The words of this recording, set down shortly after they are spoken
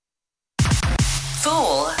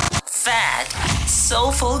Full, fat,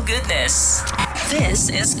 soulful goodness. This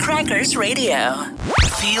is Crackers Radio.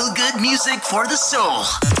 Feel good music for the soul.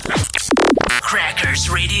 Crackers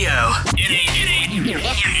Radio. It ain't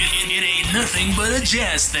nothing but a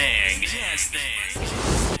jazz thing.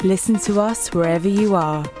 Listen to us wherever you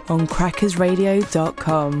are on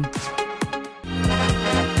crackersradio.com.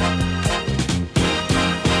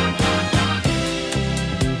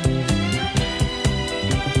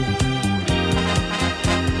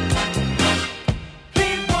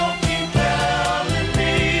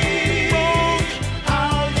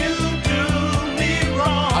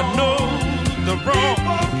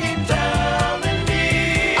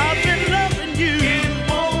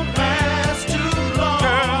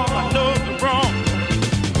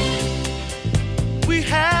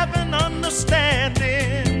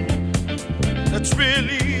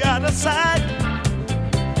 Sight.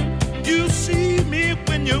 You see me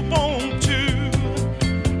when you want to,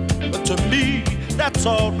 but to me that's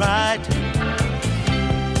all right.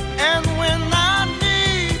 And when I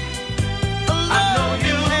need a love, I know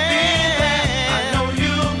you'll be there. I know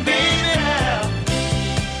you'll be there.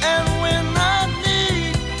 And when I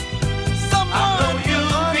need someone, I know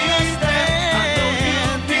you'll be there. I know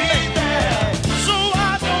you'll be there. So I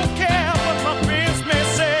don't care what my friends may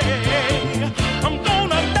say. I'm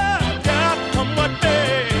gonna come what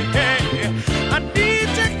day. I need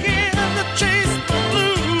to get the chase the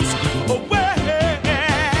blues away.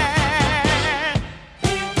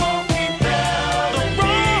 Keep on keep down the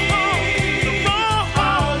wrong,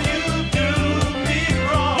 how you do me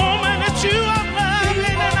wrong. Woman, it's you I'm loving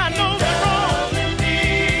and I know the wrong.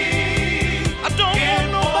 I don't want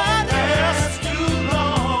nobody else too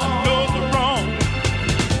long. I know the wrong.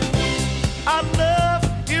 Our love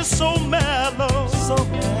is so mellow, so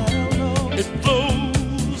mellow. It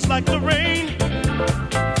flows like the rain.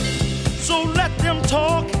 So let them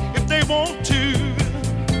talk if they want to.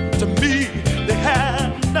 To me, they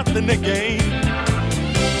have nothing to gain.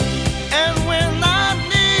 And when I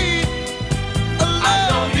need a love, I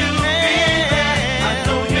know you'll be there. I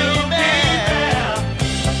know you'll be there.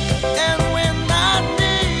 And when I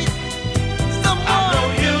need someone, I know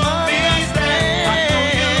you'll be there. I know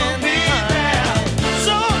you'll be there.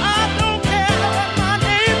 So I don't care what my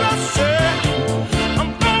neighbors say. I'm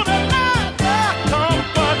gonna let that come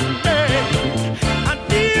but me. I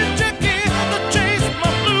need to get the chase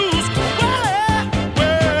my blues.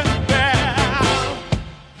 Well,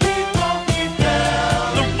 keep on keep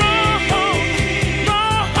down the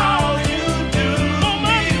wrong, how you do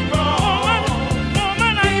me wrong.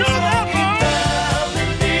 Woman, I know that wrong.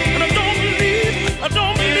 And I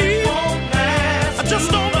don't believe, I just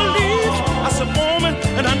don't believe. I said, woman,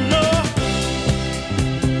 and I know.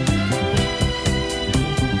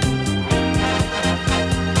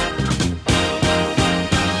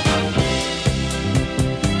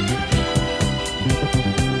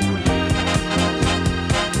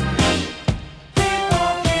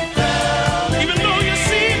 Even though you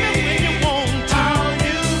see me when you want to, how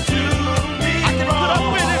you do me I can put up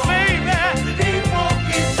with it, baby. Keep on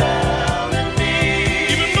keep telling me.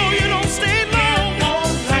 Even though you don't stay long, it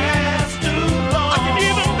won't last too long. I can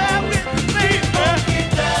even bear with it, baby.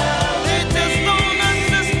 They just don't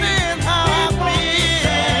understand how I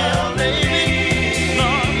feel, baby. No.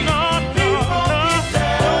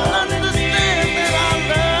 Don't understand that I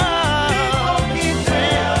love.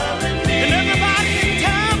 And everybody in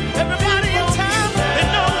town,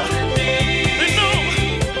 they know,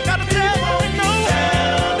 gotta tell them they know,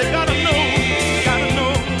 they gotta know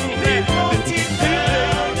that it's you,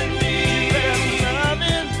 loving,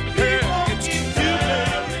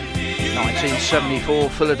 1974,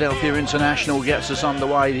 Philadelphia International gets us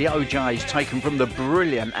underway. The OJs, taken from the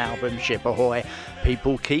brilliant album Ship Ahoy.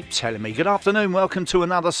 People keep telling me. Good afternoon, welcome to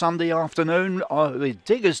another Sunday afternoon with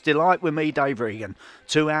Digger's Delight with me, Dave Regan.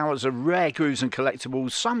 2 hours of rare grooves and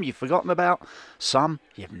collectibles, some you've forgotten about, some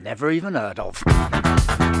you've never even heard of.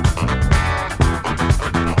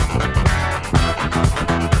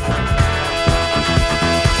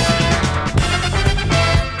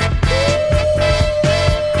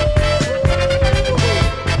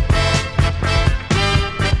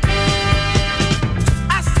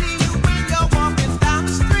 I see you when you're walking down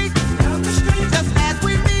the street, just as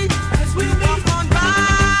we meet, walk on by.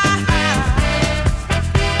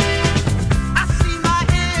 I see my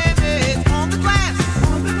image on the glass,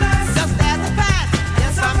 just as I pass.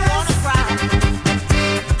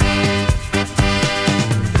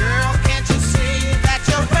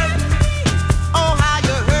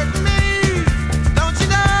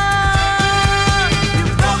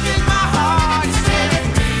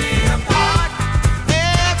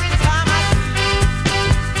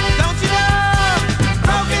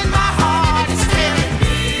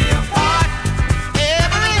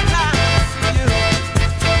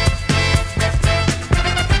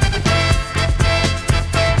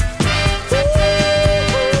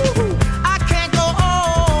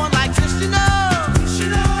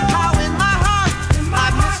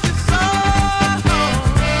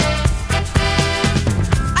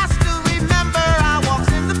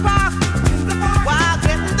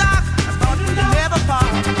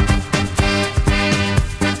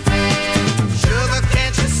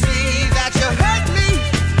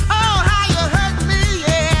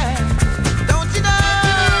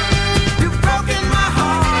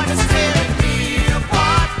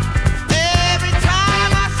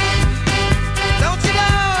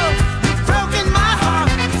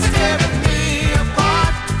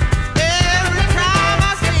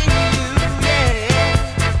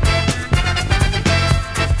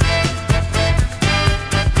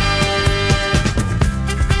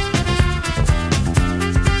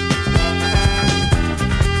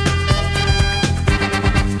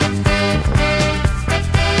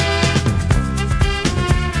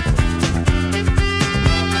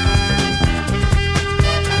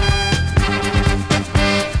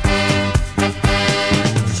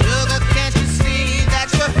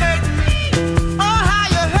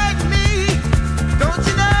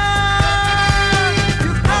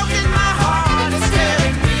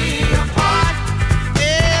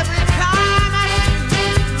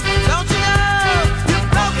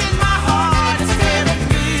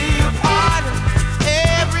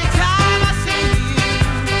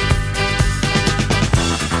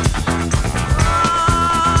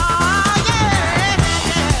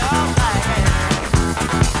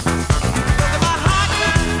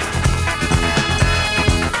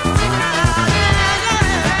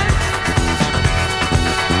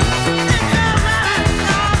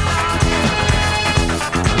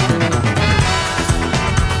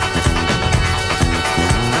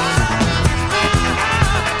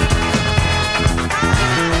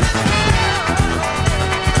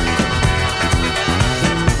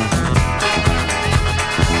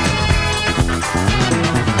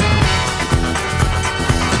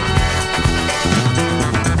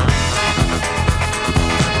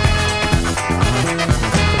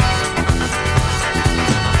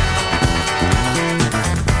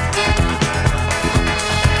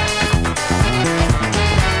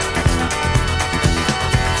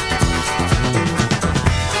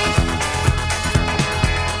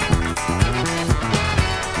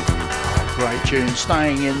 Great tune,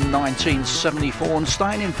 staying in 1974 and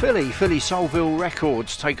staying in Philly. Philly Soulville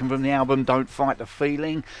Records, taken from the album Don't Fight the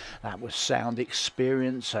Feeling. That was Sound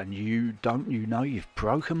Experience, and you know you've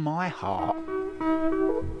broken my heart.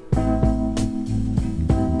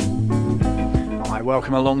 Alright,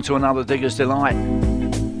 welcome along to another Digger's Delight.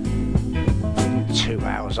 2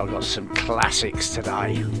 hours, I've got some classics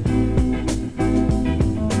today.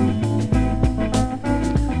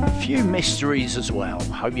 Few mysteries as well.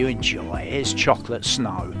 Hope you enjoy. Here's Chocolate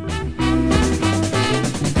Snow.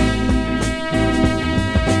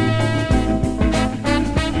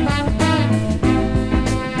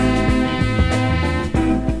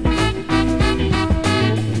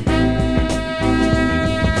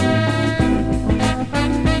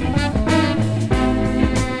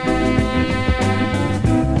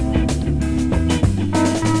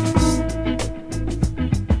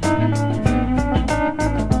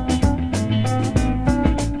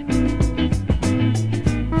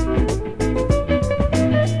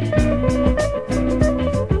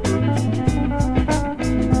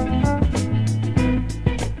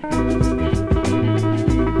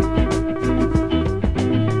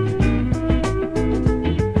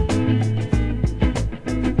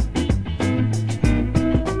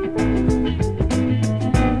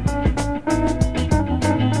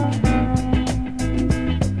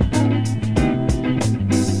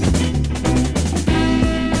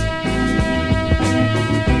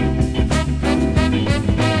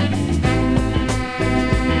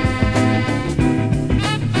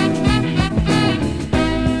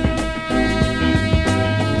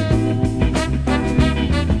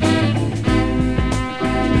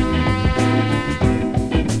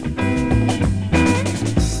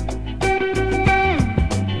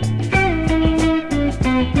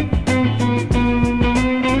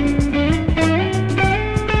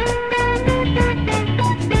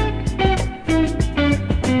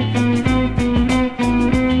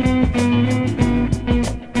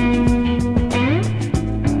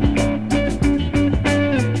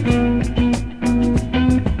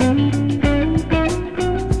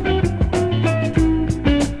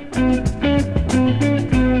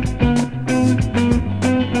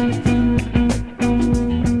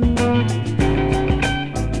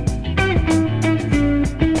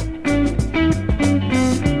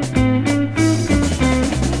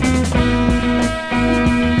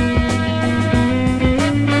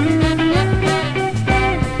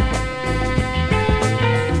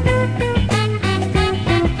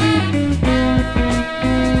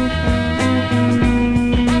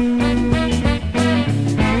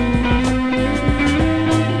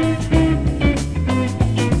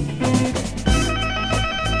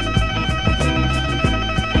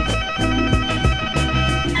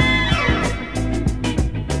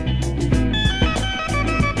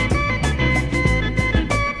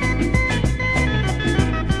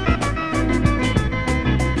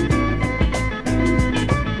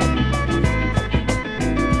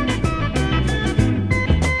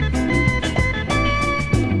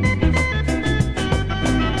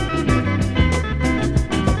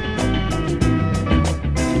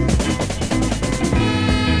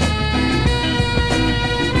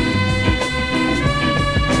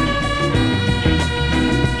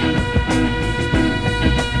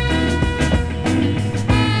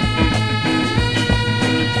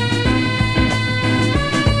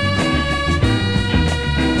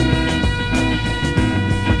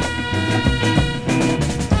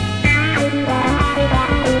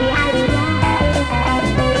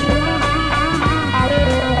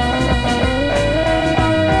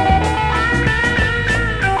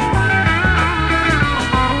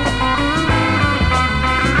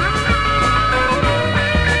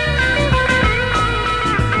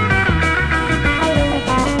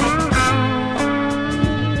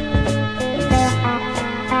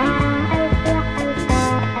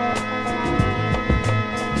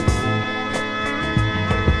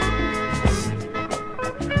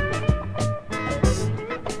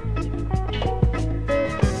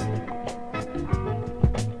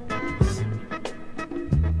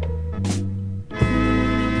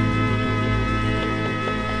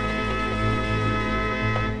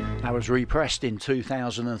 was repressed in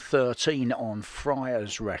 2013 on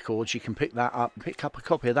Friars Records. You can pick up a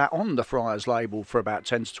copy of that on the Friars label for about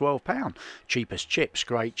 £10 to £12. Cheapest chips,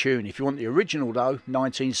 great tune. If you want the original though,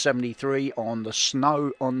 1973 on the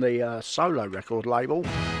Solo record label,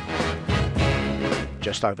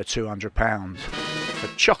 just over £200.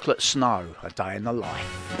 For Chocolate Snow, A Day in the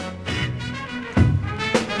Life.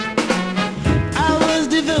 I was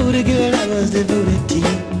devoted, girl, I was devoted to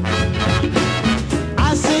you.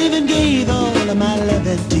 I saved and gave all of my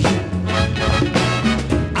loving to you.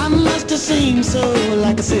 seem so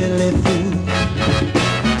like a silly fool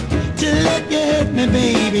to let you hurt me,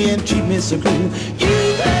 baby, and treat me so cruel. You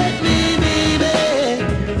hurt me, baby. You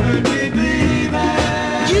hurt me, baby.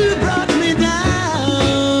 You brought me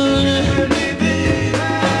down. You hurt me, baby.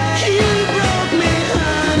 You broke me,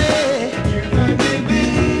 honey. You hurt me,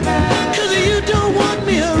 baby. 'Cause you don't want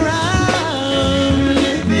me around.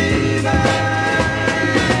 Baby.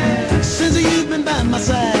 Since you've been by my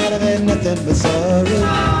side, I've had nothing but sorrow.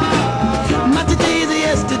 My todays are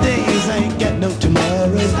yesterdays, I ain't got no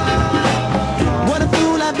tomorrow. What a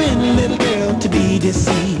fool I've been, little girl, to be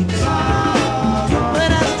deceived. But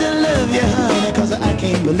I still love you, honey, 'cause I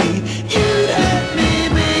can't believe you hurt me,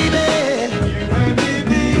 baby. You hurt me,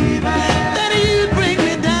 baby. That you break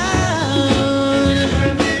me down. You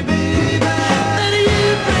hurt me, baby. That you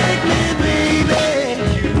break me, baby.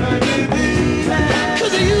 You hurt me, baby.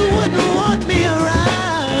 'Cause you wouldn't want me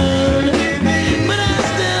around. But I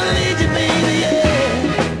still need you, baby, yeah.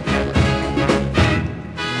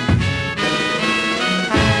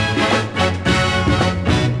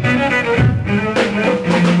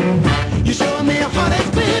 You showed me a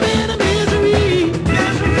heartache, baby, and a misery.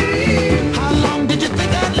 How long did you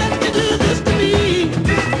think I'd let you do this to me?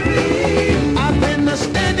 I've been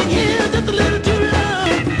standing here just a little too long.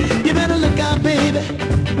 You better look out, baby,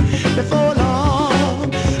 before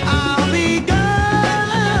long I'll be gone.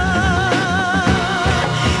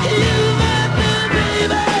 You hurt me,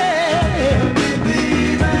 baby.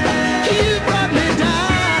 You brought me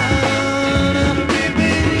down.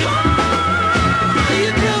 You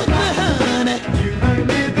broke me, honey.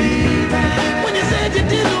 When you said you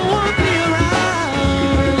didn't want me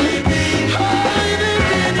around. Oh, you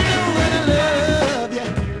didn't know that I love you.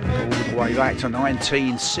 All the way back to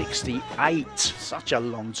 1968, such a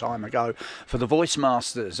long time ago, for the Voice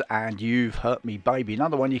Masters and You've Hurt Me Baby,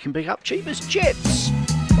 another one you can pick up cheap as chips.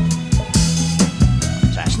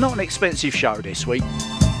 So it's not an expensive show this week.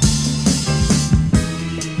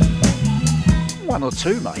 One or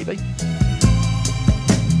two maybe.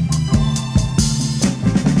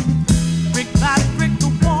 Brick by brick, the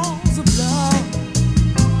walls of love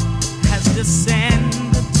has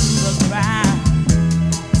descended to the ground.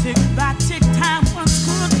 Tick by tick, time once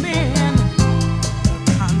could mend the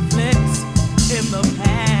conflicts in the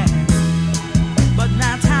past, but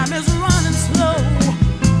now time is running slow,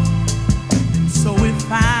 and so we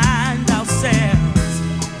find ourselves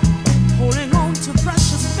holding on to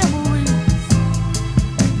precious memories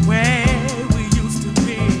where we used to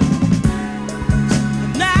be.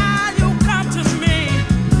 Now you come to me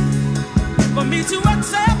for me to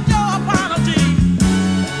accept your apology,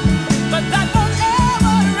 but that won't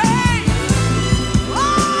ever erase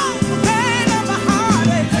all the pain of my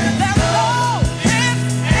heartache. There's no ifs,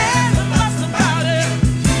 ands, or buts about it.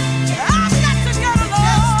 I've got to get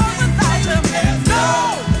along without you. There's no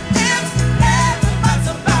ifs, ands, or buts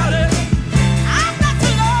about it. I've got to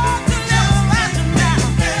learn to live without you now.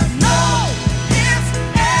 There's no ifs,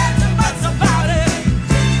 ands, or buts about it.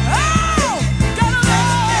 Oh, get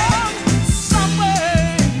along some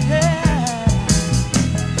way, yeah.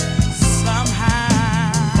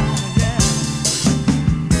 Somehow, yeah.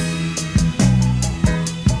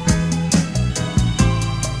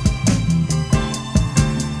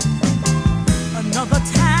 Another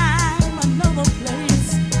time, another place.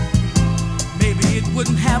 Maybe it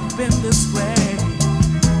wouldn't have been this way.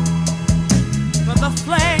 But the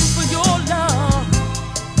flame for your love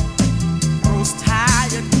grows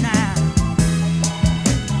tired now.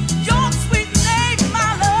 Your sweet name, my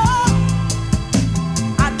love,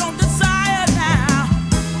 I don't desire now.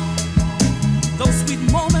 Those sweet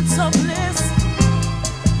moments of bliss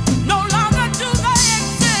no longer do they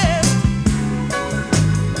exist.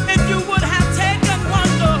 If you would have taken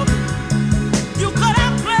one look, you could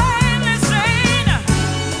have plainly seen,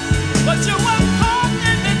 but you were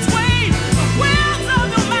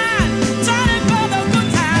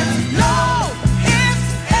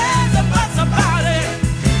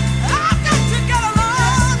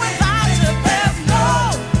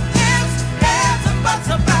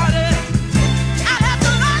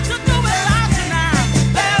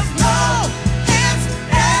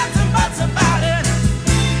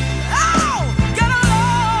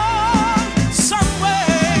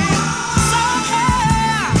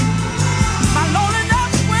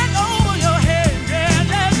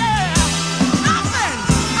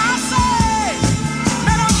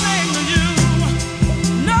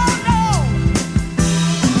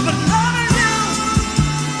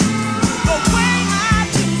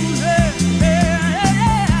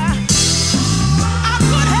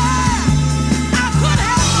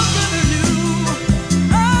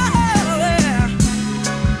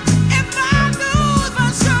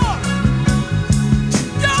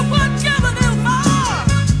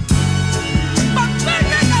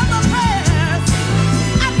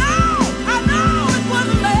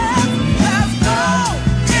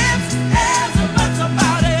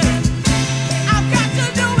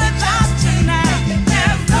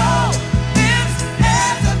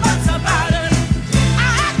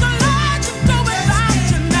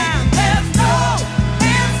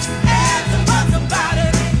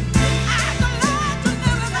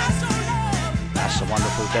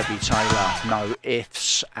Debbie Taylor, no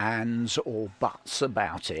ifs, ands or buts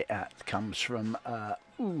about it. That comes from,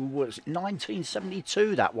 was it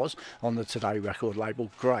 1972 that was, on the Today record label.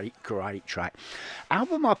 Great track.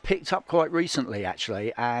 Album I picked up quite recently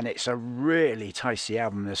actually, and it's a really tasty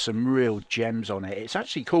album. There's some real gems on it. It's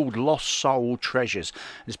actually called Lost Soul Treasures.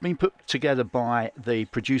 It's been put together by the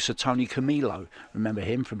producer Tony Camillo. Remember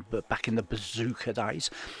him from back in the Bazooka days?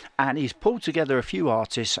 And he's pulled together a few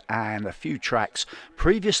artists and a few tracks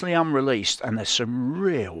previously unreleased, and there's some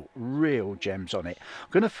real gems on it.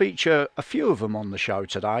 I'm going to feature a few of them on the show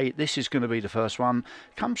today. This is going to be the first one.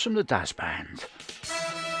 Comes from the Dazz Band.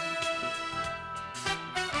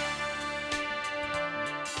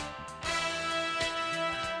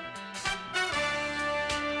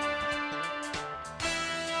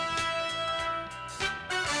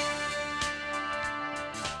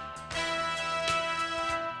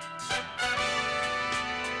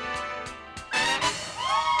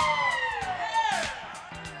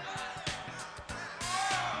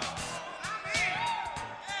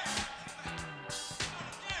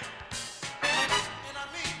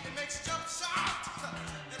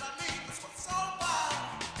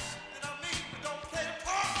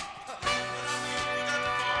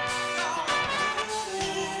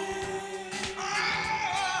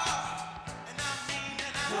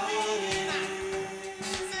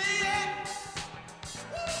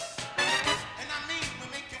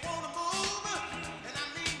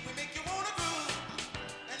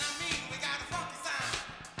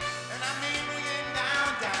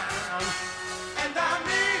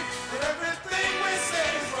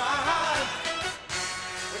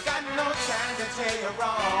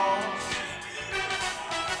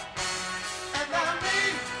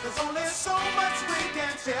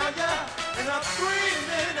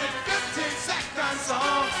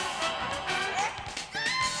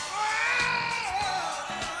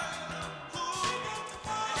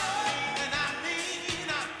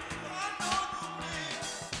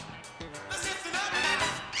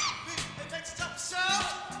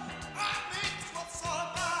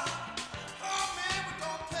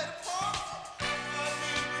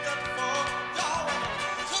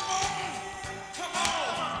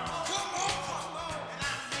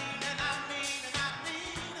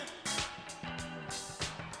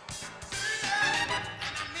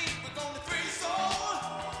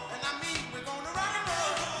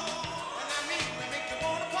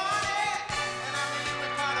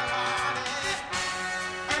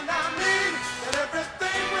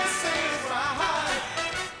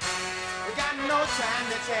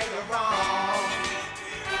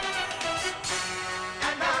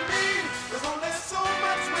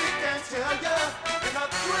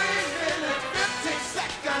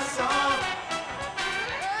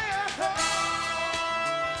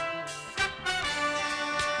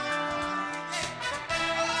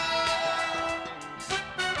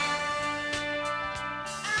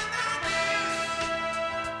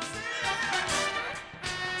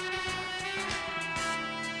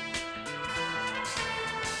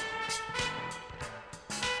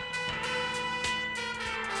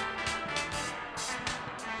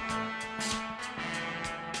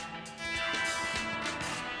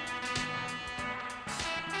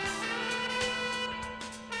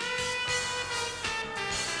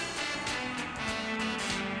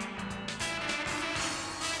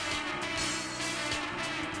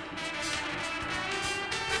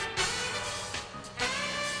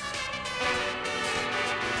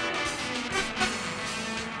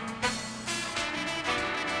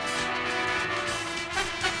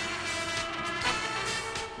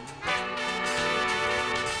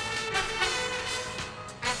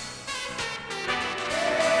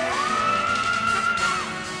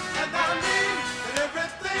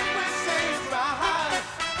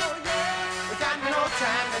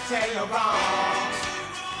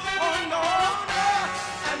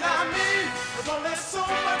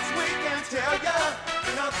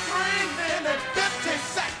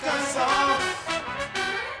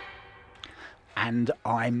 And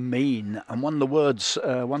I mean, and one of the words,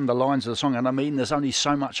 one of the lines of the song, and I mean, there's only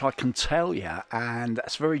so much I can tell you, and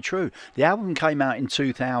that's very true. The album came out in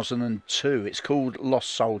 2002. It's called Lost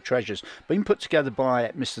Soul Treasures, been put together by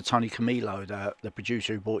Mr. Tony Camillo, the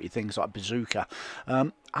producer who brought you things like Bazooka.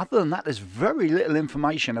 Other than that, there's very little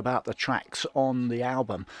information about the tracks on the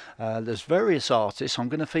album. There's various artists. I'm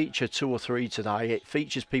going to feature two or three today. It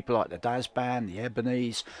features people like the Dazz Band, the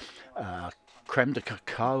Ebonies, Creme de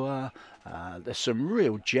Cocoa. There's some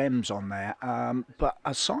real gems on there. But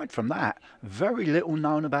aside from that, very little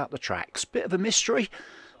known about the tracks. Bit of a mystery,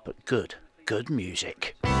 but good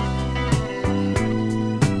music.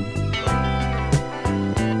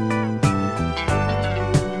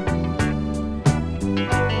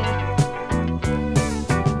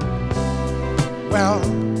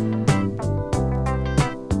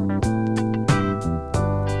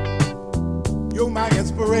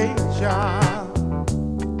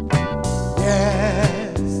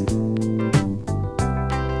 Yes,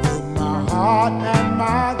 you're my heart and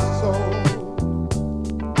my soul.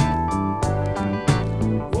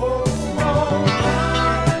 Oh, oh,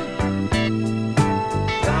 darling,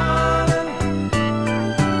 darling,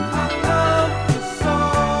 I love you so.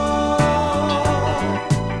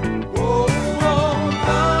 Oh, oh,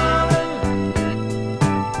 darling,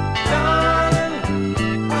 darling,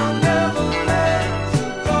 I'll never let you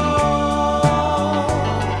go.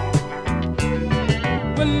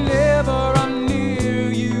 Whenever I'm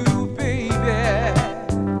near you, baby,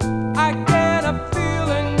 I get a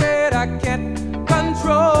feeling that I can't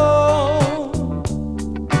control.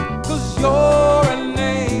 'Cause you're an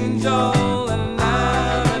angel and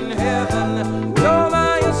I'm in heaven. You're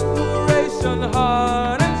my inspiration,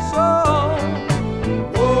 heart and soul.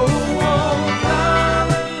 Oh, oh,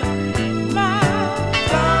 darling, my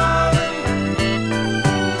darling,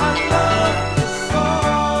 I love you so.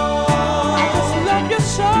 I just love you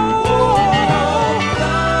so. Oh,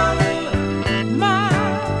 darling, my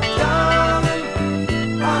darling,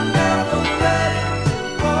 I'll never let you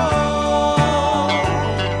go.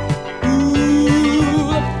 Ooh,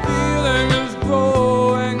 the feeling is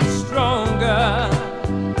growing stronger.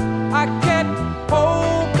 I can't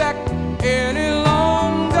hold back any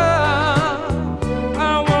longer.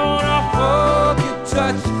 I wanna hug you,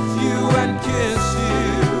 touch you, and kiss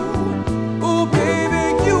you. Oh, baby,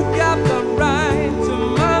 you got the right to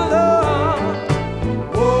my love.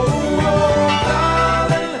 Oh, oh,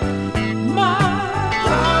 darling, my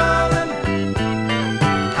darling,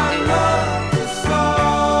 I love you so.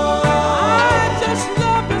 I just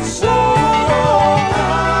love you so.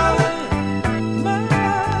 Darling, my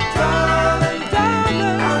darling,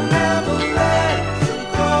 darling, I'll never let you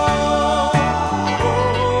go.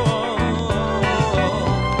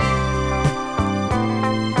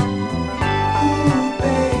 Ooh,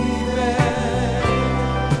 baby,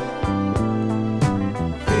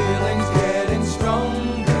 feelings getting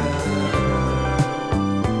stronger.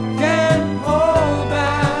 Can't hold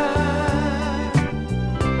back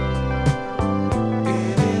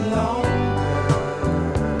any longer.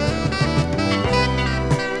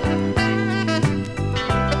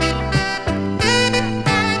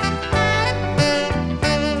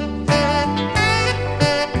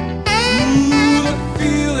 Ooh, the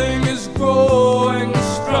feeling is growing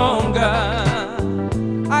stronger.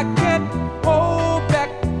 I can't hold back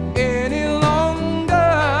any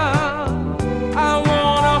longer. I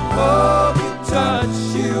wanna hug you, touch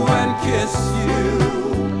you, and kiss you.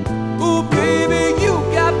 Ooh, baby, you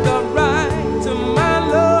got the right to my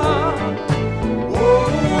love. Oh,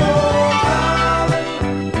 darling,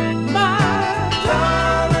 my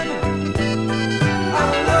darling, I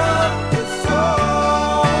love you so.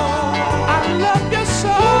 I love you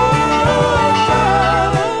so.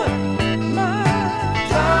 My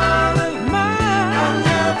darling, I'll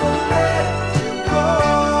never let you go.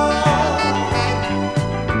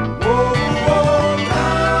 Oh,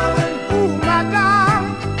 darling, ooh, my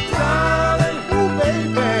darling, ooh,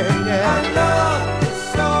 baby, yeah. I love you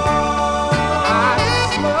so. I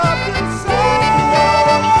just love you so.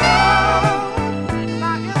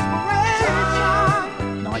 My inspiration.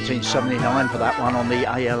 1979 for that one on the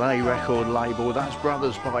ALA record label. That's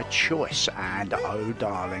Brothers by Choice and Oh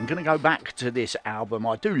Darling. Going to go back to this album.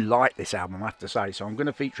 I do like this album, I have to say, so I'm going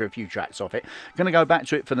to feature a few tracks off it. Going to go back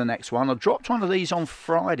to it for the next one. I dropped one of these on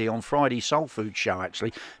Friday Soul Food show,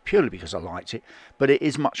 actually, purely because I liked it. But it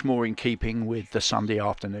is much more in keeping with the Sunday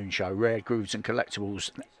afternoon show. Rare Grooves and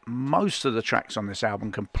Collectibles. Most of the tracks on this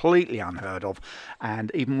album completely unheard of,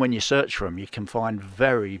 and even when you search for them, you can find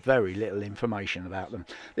very, very little information about them.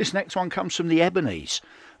 This next one comes from the Ebonies.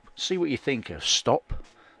 See what you think of Stop,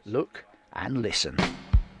 Look and Listen.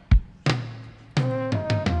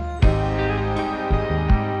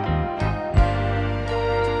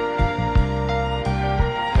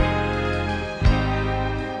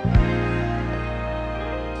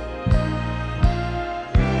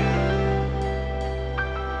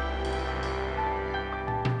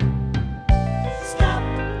 Stop,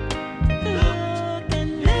 look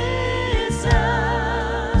and listen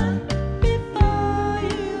before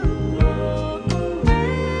you walk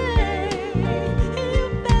away. You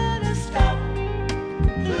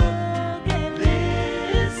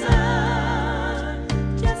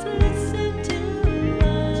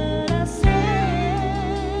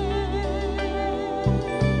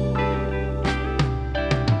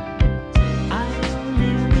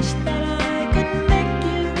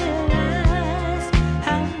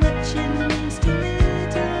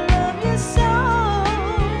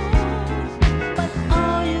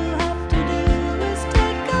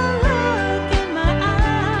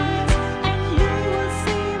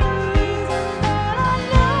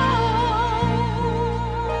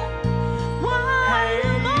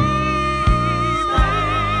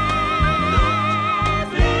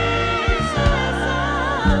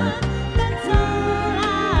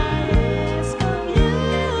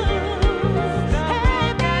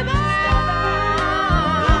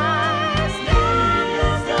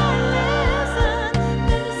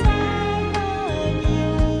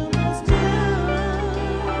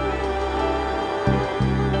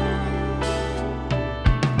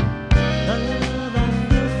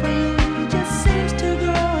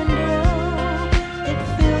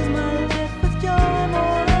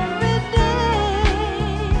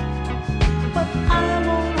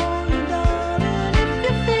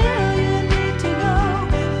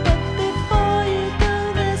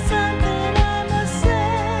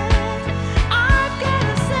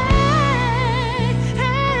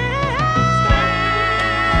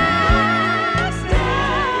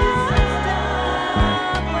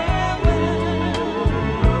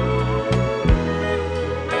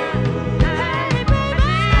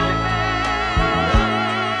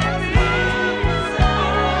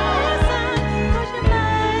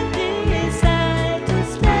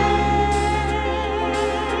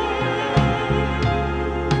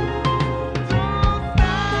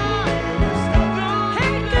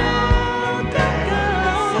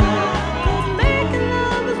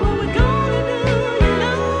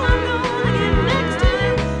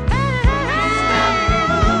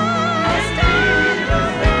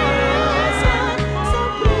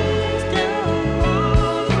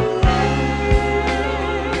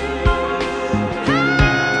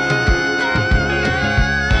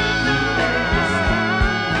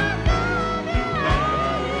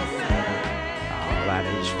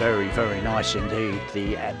Very, very nice indeed,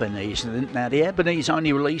 the Ebonies. Now, the Ebonies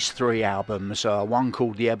only released 3 albums, one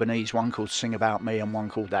called The Ebonies, one called Sing About Me, and one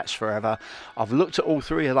called That's Forever. I've looked at all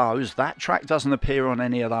 3 of those. That track doesn't appear on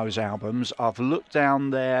any of those albums. I've looked down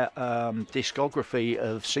their discography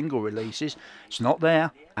of single releases. It's not there,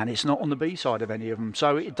 and it's not on the B-side of any of them.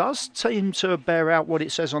 So it does seem to bear out what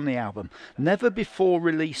it says on the album. Never before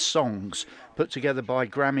released songs, put together by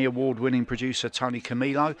Grammy Award-winning producer Tony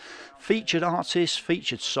Camillo. Featured artists,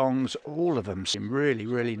 featured songs, all of them seem really,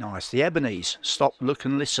 really nice. The Ebonies, Stop, Look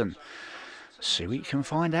and Listen. See what you can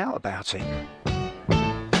find out about it.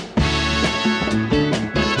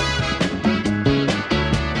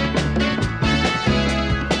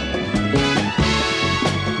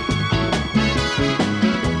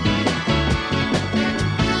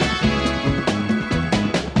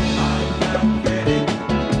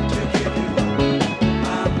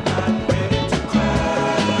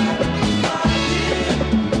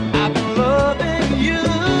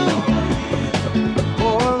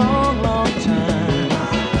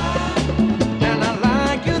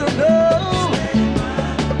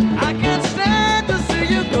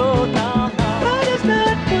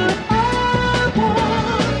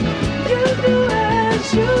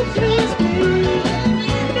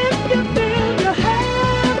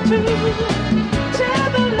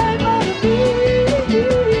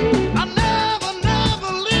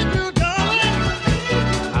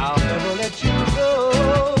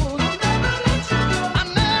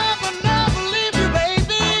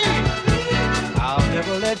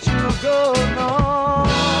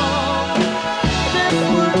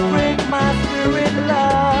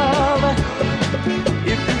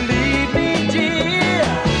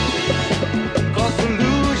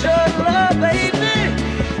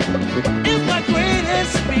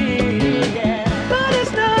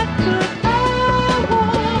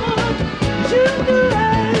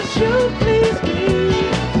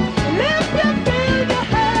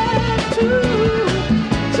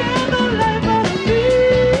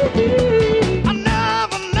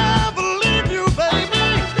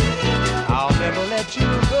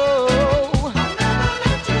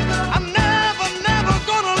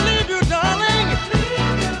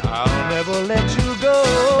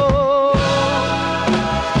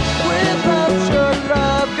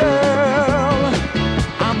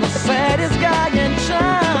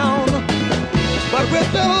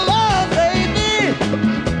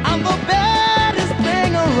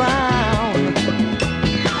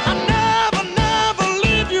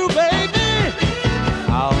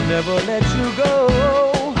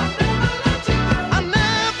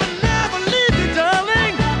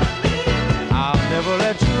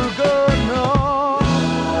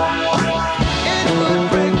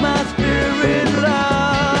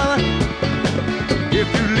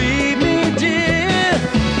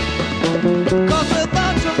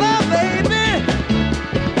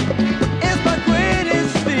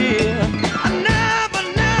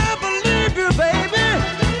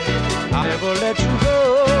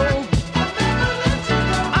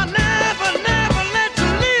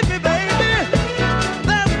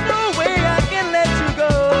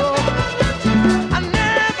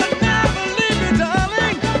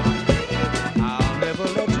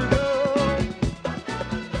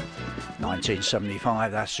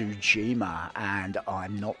 That's Ujima and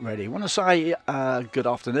I'm Not Ready. I want to say good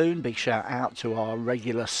afternoon, big shout out to our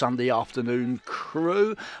regular Sunday afternoon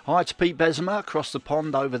crew. Hi to Pete Bessemer across the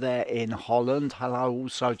pond over there in Holland. Hello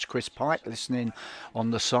also to Chris Pike listening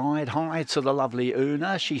on the side. Hi to the lovely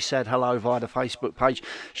Una. She said hello via the Facebook page.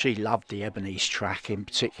 She loved the Ebonies track in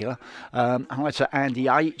particular. Hi to Andy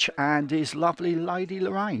H and his lovely lady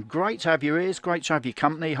Lorraine. Great to have your ears, great to have your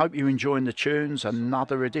company. Hope you're enjoying the tunes.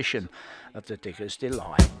 Another edition of the Digger's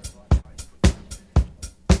Delight.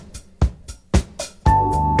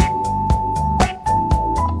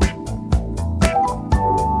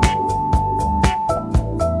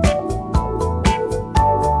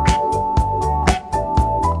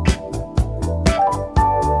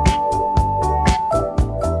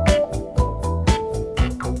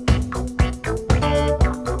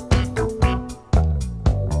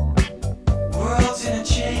 World's in a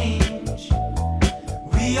change.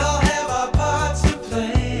 We all have our parts to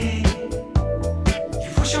play.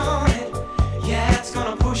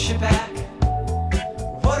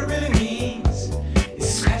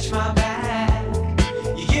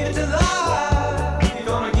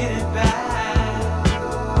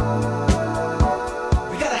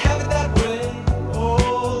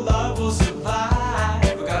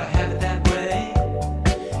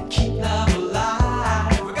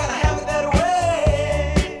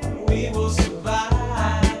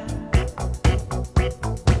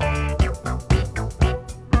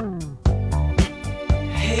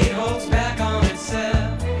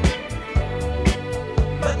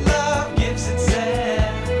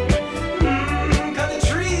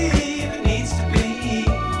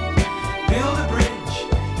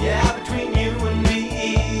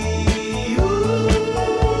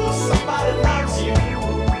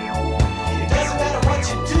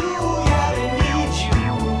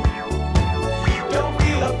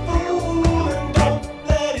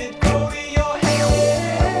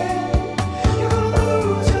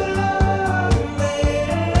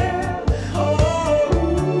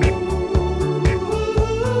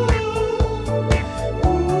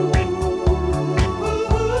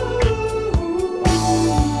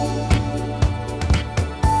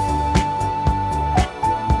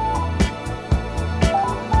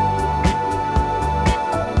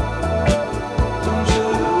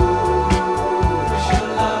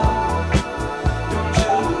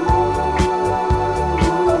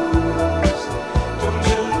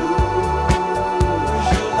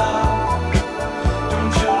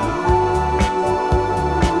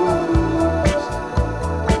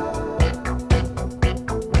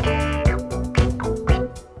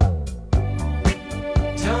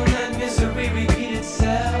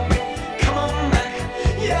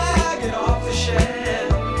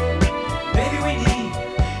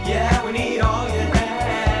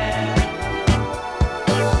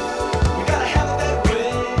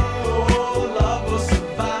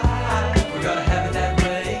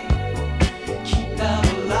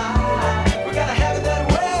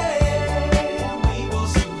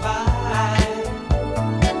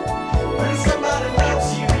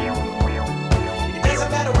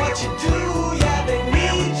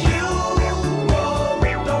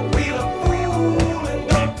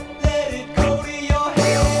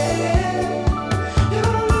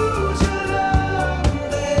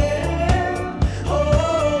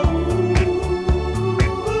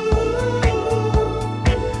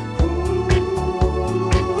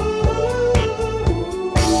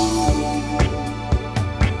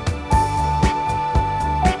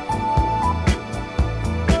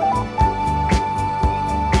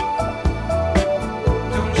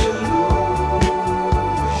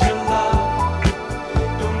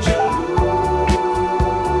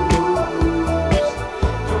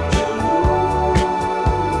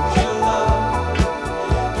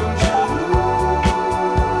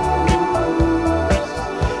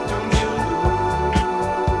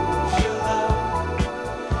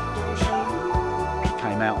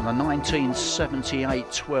 78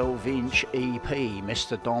 12-inch EP,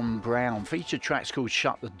 Mr. Don Brown. Featured tracks called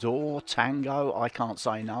Shut the Door, Tango, I Can't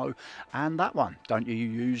Say No, and that one, Don't You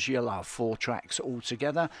Use Your Love. 4 tracks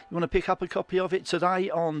altogether. You want to pick up a copy of it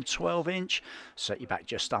today on 12-inch? Set you back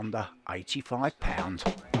just under £85.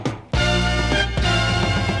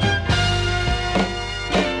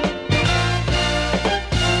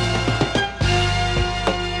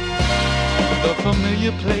 The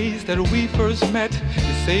familiar place that we first met.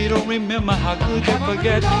 You say you don't remember, how could you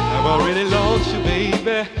forget? I've already lost you,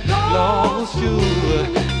 baby, lost you.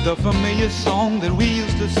 The familiar song that we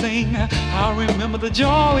used to sing, I remember the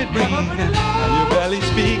joy it brings. Now you barely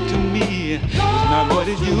speak to me, it's not what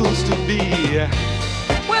it used to be.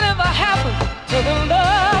 Whatever happened to the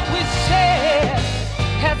love we shared?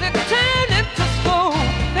 Has it turned into smoke,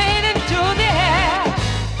 fade into the air?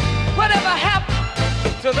 Whatever happened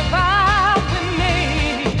to the vibe we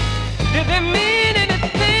made? Did it mean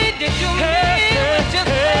anything? Did you mean what you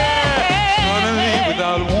said? Suddenly,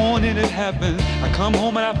 without warning, it happened. I come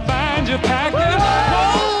home and I find you packing.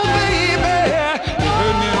 Oh, baby, you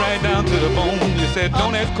hurt me right down to the bone. You said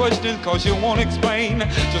don't ask questions cause you won't explain.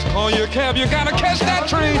 Just call your cab, you gotta catch that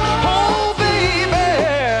train. Oh, baby, you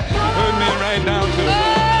hurt me right down to the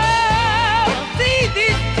bone. See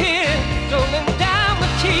these tears rolling down my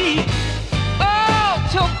cheek. Oh,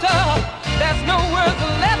 choked up, there's no words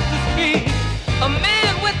left to speak. A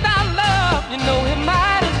man without love, you know he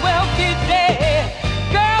might as well be dead.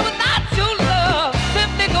 Girl, without your love,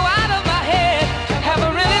 simply go out of my head. Have I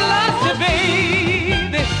really lost you,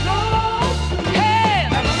 baby? Hey,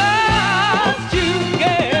 I lost you,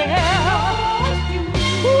 girl.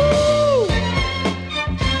 Ooh.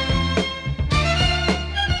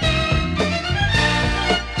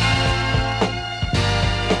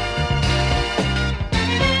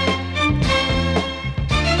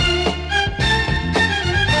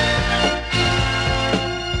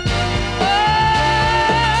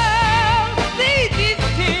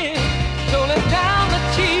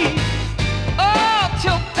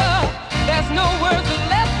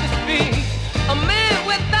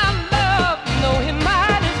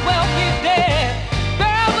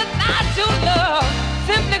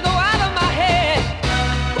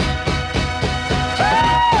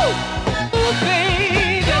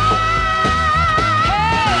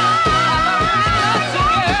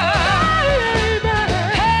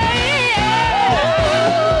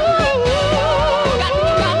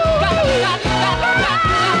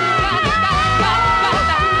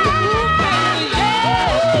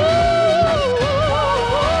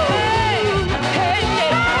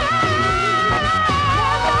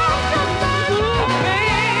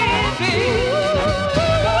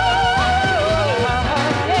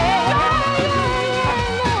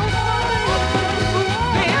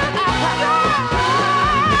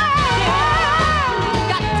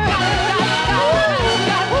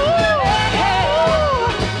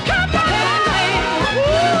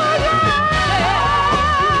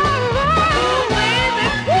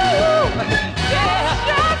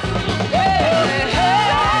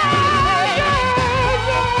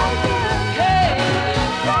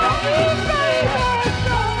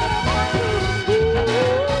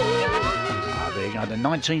 The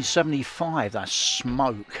 1975, that's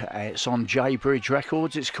Smoke. It's on J Bridge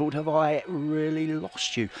Records. It's called Have I Really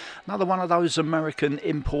Lost You? Another one of those American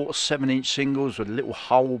import 7-inch singles with a little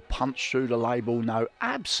hole punched through the label. No,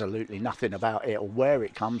 absolutely nothing about it or where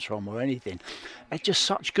it comes from or anything. They're just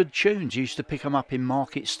such good tunes. You used to pick them up in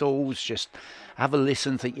market stalls, just have a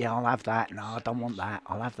listen, think, yeah, I'll have that. No, I don't want that.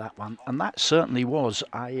 I'll have that one. And that certainly was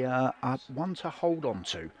a one to hold on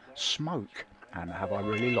to. Smoke and Have I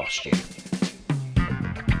Really Lost You?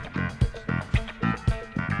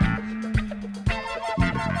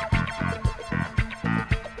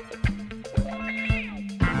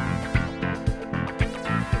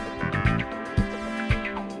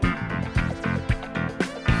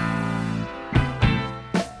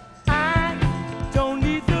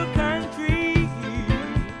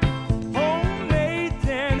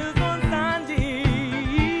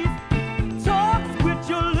 Talks with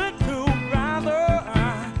your little brother,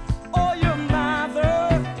 or your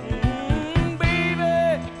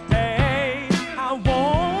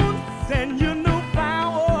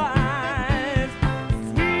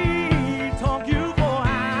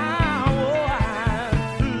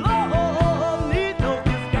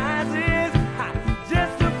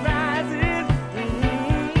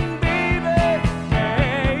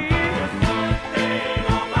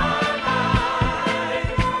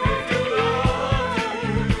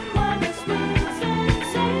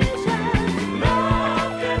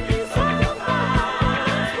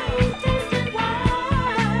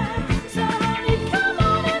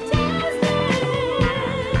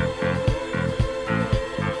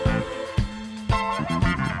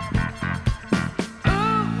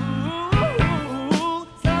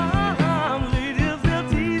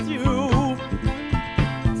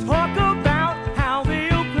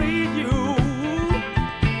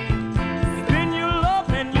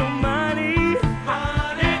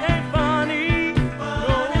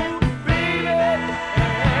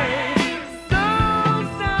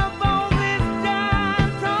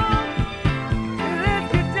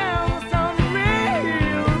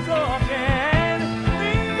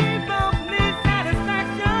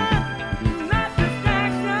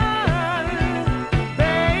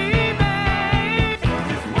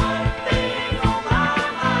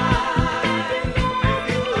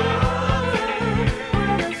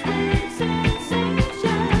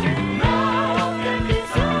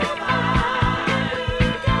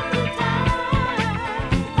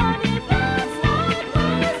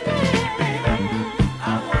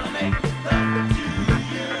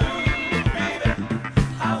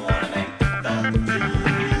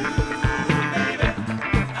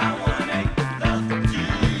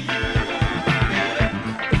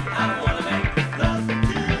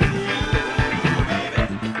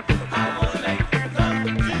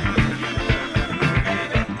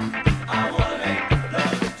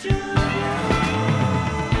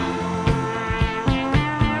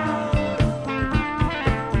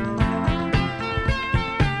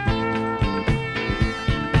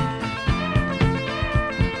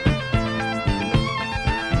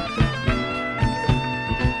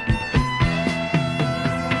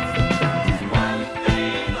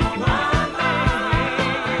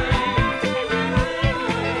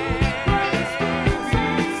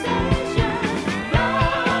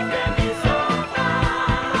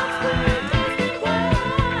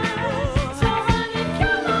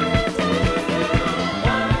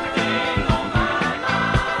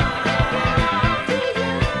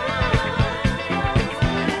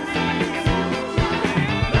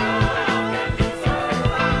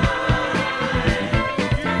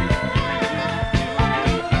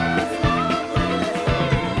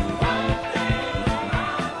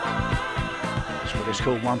It's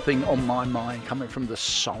called One Thing on My Mind, coming from the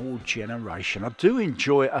Soul Generation. I do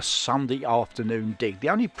enjoy a Sunday afternoon dig. The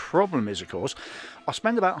only problem is, of course, I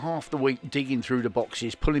spend about half the week digging through the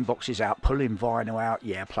boxes, pulling boxes out, pulling vinyl out.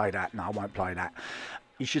 Yeah, play that. No, I won't play that.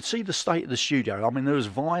 You should see the state of the studio. I mean, there's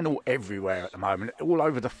vinyl everywhere at the moment, all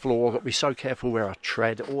over the floor. I've got to be so careful where I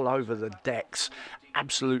tread, all over the decks,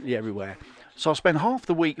 absolutely everywhere. So I spend half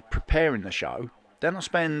the week preparing the show. Then I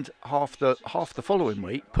spend half the following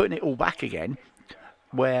week putting it all back again,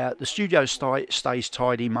 where the studio stays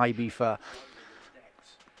tidy maybe for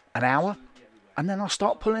an hour, and then I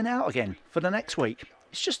start pulling out again for the next week.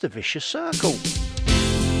 It's just a vicious circle.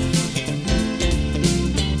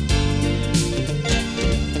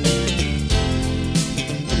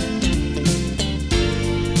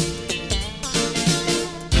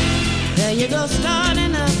 There you go,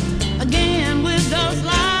 starting up again with those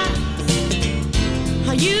lies.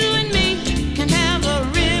 How you and me can have a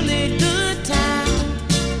really good time,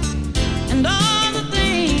 and all the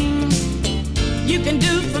things you can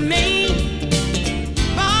do for me,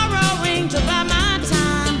 borrowing to buy my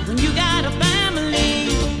time when you got a family.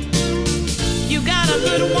 You got a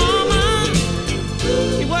good woman,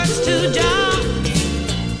 she works 2 jobs,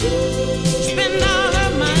 spend all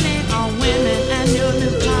her money on women and your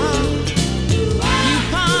new car.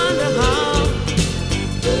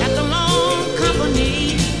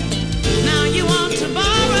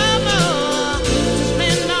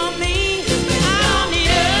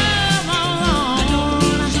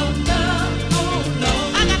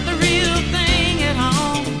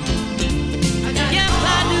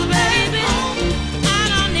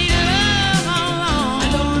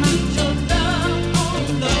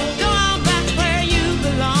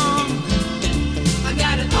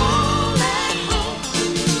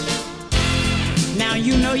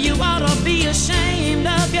 You ought to be ashamed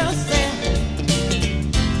of yourself,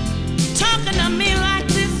 talking to me like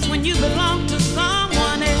this when you belong to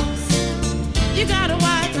someone else. You got a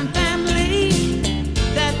wife and family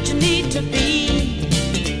that you need to feed,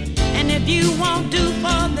 and if you won't do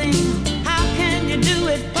for them, how can you do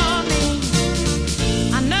it for me?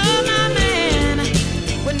 I know my man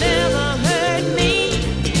would never hurt me.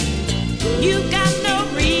 You got no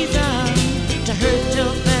reason to hurt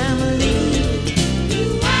your family.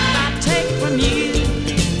 From you,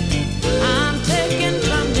 I'm taking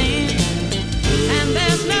from them, and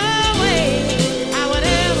there's no way I would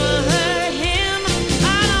ever hurt him.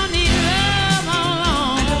 I don't need love, oh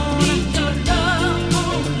Lord. I don't need your love,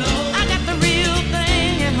 oh Lord. I got the real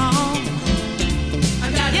thing at home. I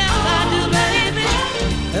got yes, I do, baby.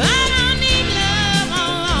 I don't need love,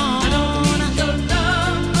 oh Lord. I don't need your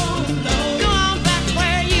love, oh Lord. Go on back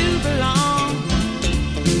where you belong.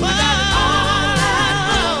 Whoa.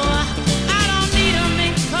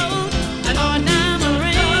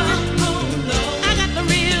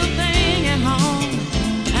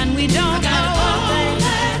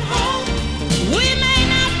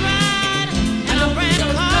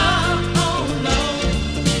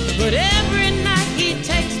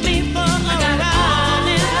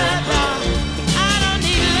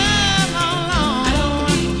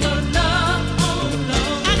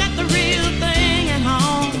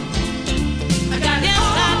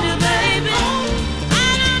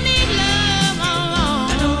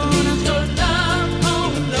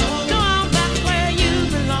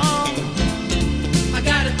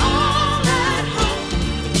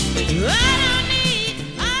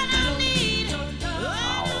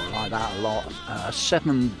 That a lot.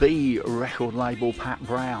 7B record label, Pat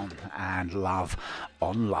Brown and Love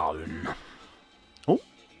on Loan. Oh,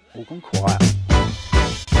 all gone quiet.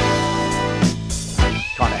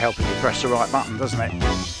 Kind of helping you press the right button, doesn't it?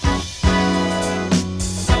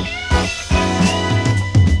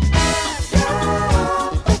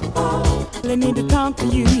 I need to talk to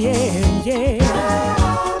you, yeah, yeah.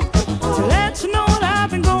 To let you know what I've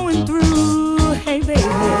been going through, hey baby.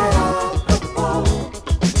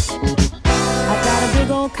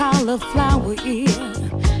 Old cauliflower ear,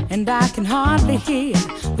 and I can hardly hear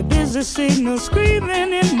the busy signal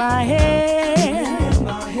screaming in my head.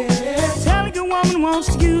 Telling a woman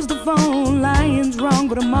wants to use the phone, lying's wrong,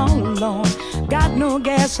 but I'm all alone. Got no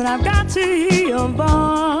gas and I've got to hear your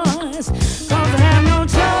voice, 'cause I have no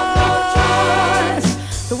choice.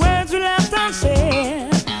 The words we left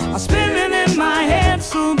unsaid are spinning in my head,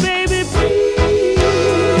 so baby please,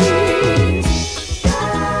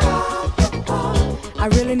 I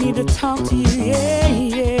really need to talk to you, yeah,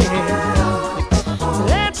 yeah. To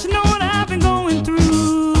let you know what I've been going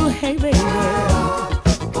through, hey baby.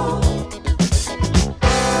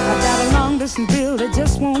 I've got a long distance bill that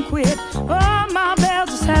just won't quit. Oh, my bells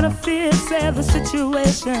just have that I fear, said the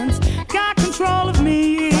situation's got control of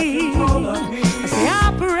me. I say,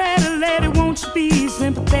 operator lady, won't you be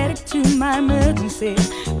sympathetic to my emergency?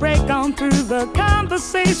 Break on through the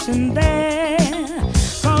conversation there.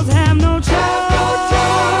 Cause I have no choice.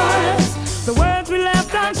 The words we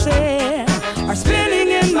left unsaid are spinning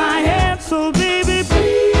in my head, so baby,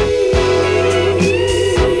 please.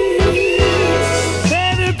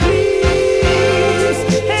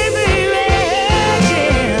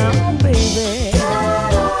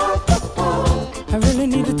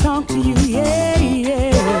 Talk to you, yeah, yeah.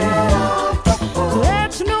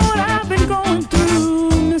 Let you know what I've been going through,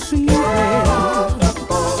 missing you, babe.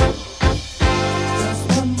 Just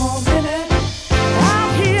one more minute.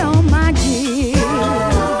 Out here on my gig,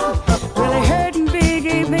 really hurting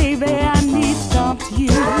biggie, baby. I need to talk to you.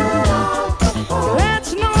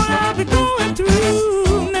 Let you know what I've been going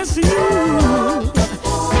through, missing you.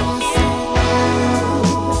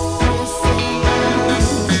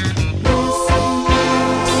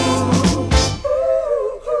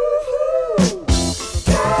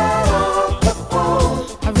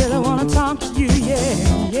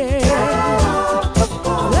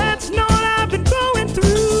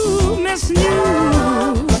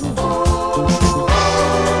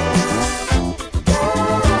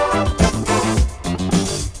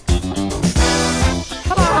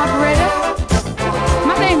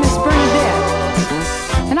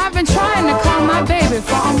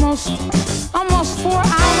 For almost 4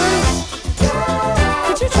 hours.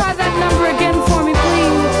 Could you try that number again for me,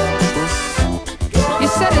 please? You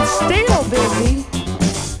said it's still busy.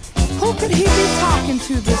 Who could he be talking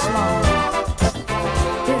to this long?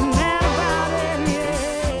 Isn't that about it?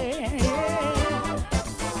 Yeah.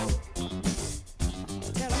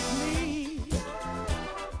 Tell me.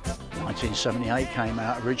 1978 came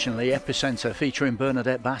out originally. Epicenter featuring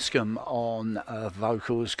Bernadette Bascom on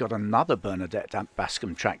vocals. Got another Bernadette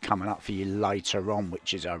Bascom track coming up for you later on,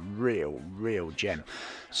 which is a real gem.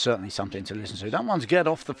 Certainly something to listen to. That one's Get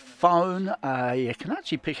Off the Phone. You can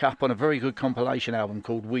actually pick up on a very good compilation album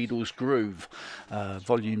called Weedle's Groove,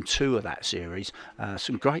 volume 2 of that series.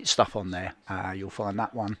 Some great stuff on there. You'll find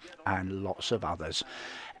that one and lots of others.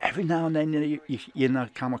 Every now and then you know,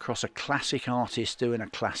 come across a classic artist doing a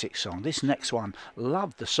classic song. This next one,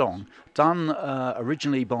 love the song, done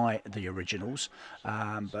originally by the Originals,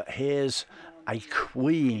 but here's a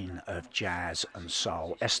queen of jazz and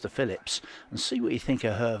soul, Esther Phillips, and see what you think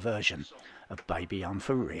of her version of Baby I'm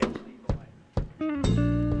For Real.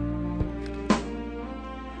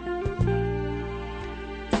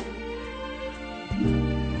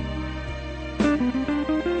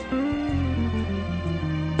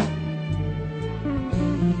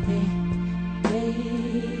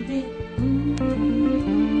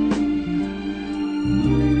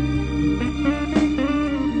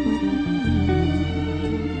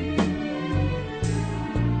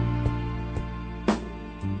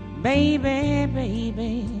 Baby,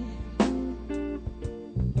 baby,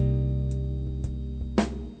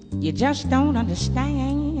 you just don't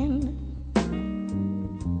understand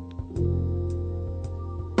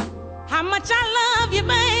how much I love you,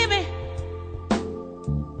 baby,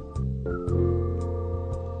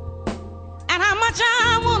 and how much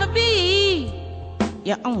I want to be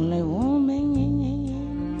your only woman.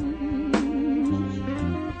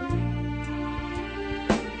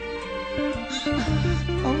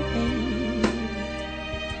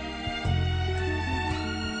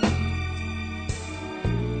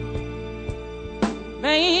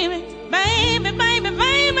 Baby, baby, baby,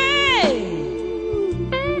 baby,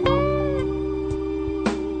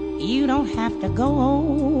 you don't have to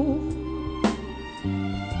go.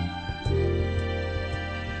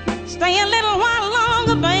 Stay a little while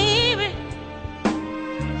longer, baby.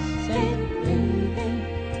 Stay,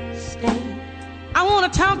 baby, stay. I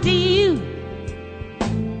want to talk to you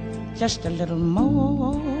just a little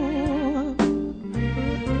more.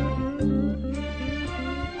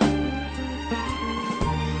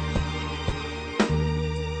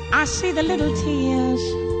 I see the little tears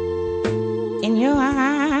in your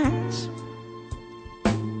eyes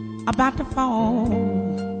about to fall.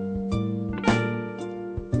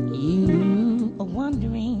 You are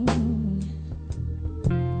wondering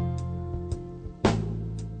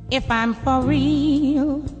if I'm for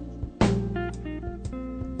real.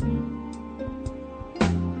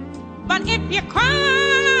 But if you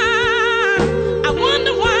cry, I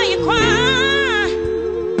wonder why you cry.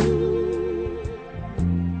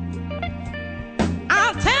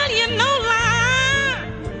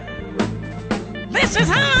 This is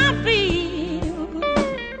how I feel.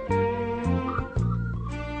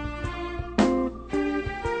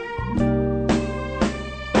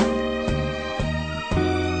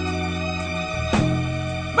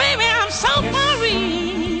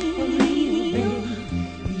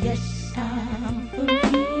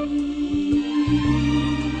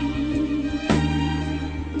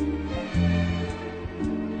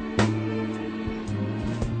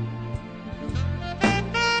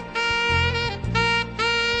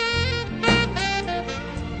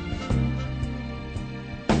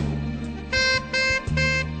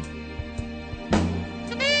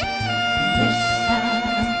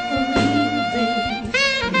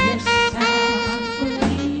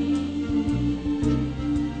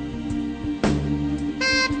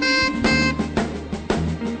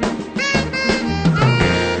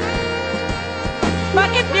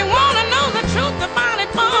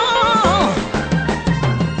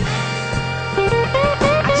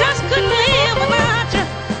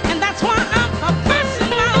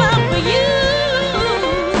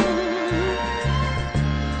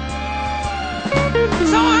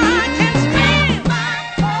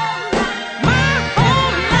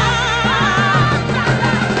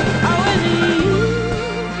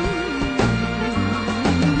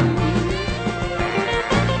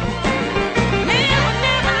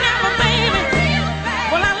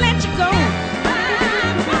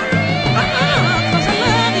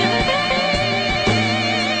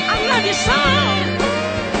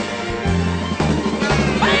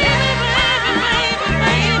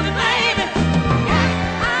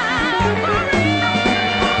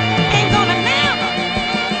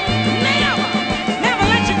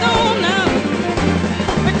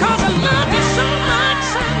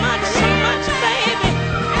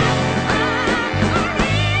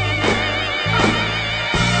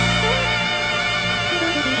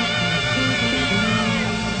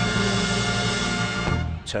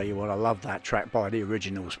 love that track by the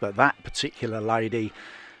Originals, but that particular lady,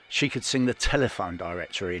 she could sing The Telephone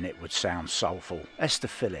Directory and it would sound soulful. Esther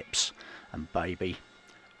Phillips and Baby,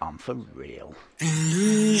 I'm for real.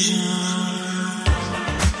 Illusion.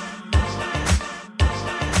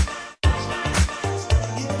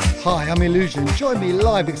 Hi, I'm Illusion. Join me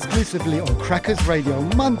live exclusively on Crackers Radio,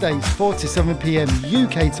 Mondays 4 to 7 p.m.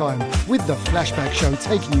 UK time with the Flashback Show,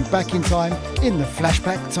 taking you back in time in the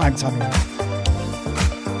Flashback Time Tunnel.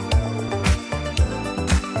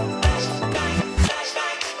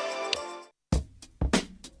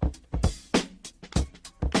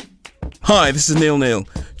 Hi, this is Neil.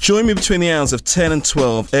 Join me between the hours of 10 and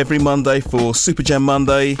 12 every Monday for Super Jam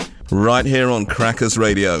Monday, right here on Crackers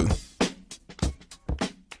Radio.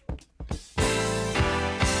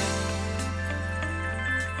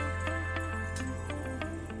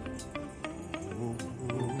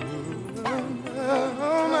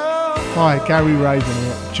 Hi, Gary Raven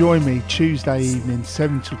here. Join me Tuesday evening,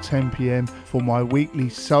 7 till 10 p.m. for my weekly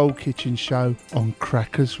Soul Kitchen show on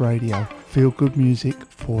Crackers Radio. Feel good music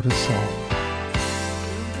for the soul.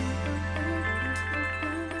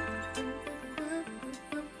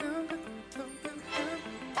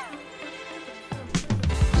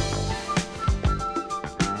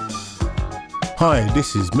 Hi,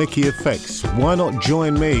 this is Mickey Effects. Why not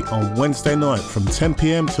join me on Wednesday night from 10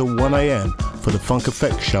 p.m. till 1 a.m. for the Funk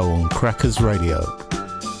Effects Show on Crackers Radio.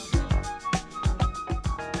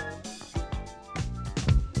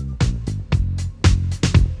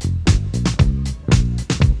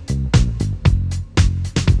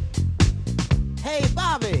 Hey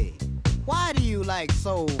Bobby, why do you like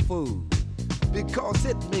soul food? Because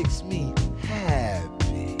it makes me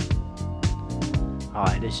happy.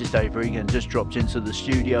 Hi, this is Dave Regan, just dropped into the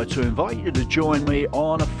studio to invite you to join me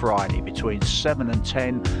on a Friday between 7 and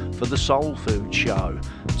 10 for the Soul Food Show.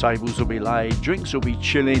 Tables will be laid, drinks will be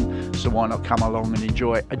chilling, so why not come along and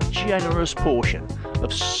enjoy a generous portion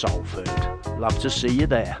of soul food. Love to see you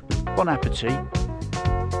there. Bon appetit.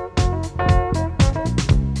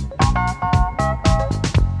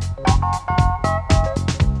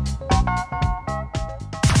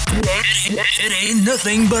 It ain't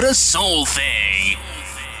nothing but a soul thing.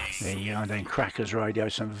 There you go then, Crackers Radio.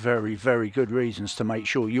 Some very, very good reasons to make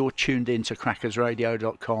sure you're tuned in to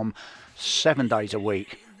crackersradio.com 7 days a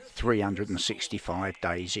week, 365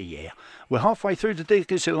 days a year. We're halfway through the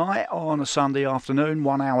Diggers Delight on a Sunday afternoon,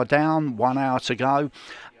 1 hour down, 1 hour to go,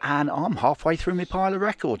 and I'm halfway through my pile of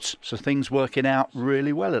records, so things working out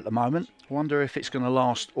really well at the moment. Wonder if it's going to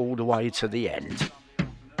last all the way to the end.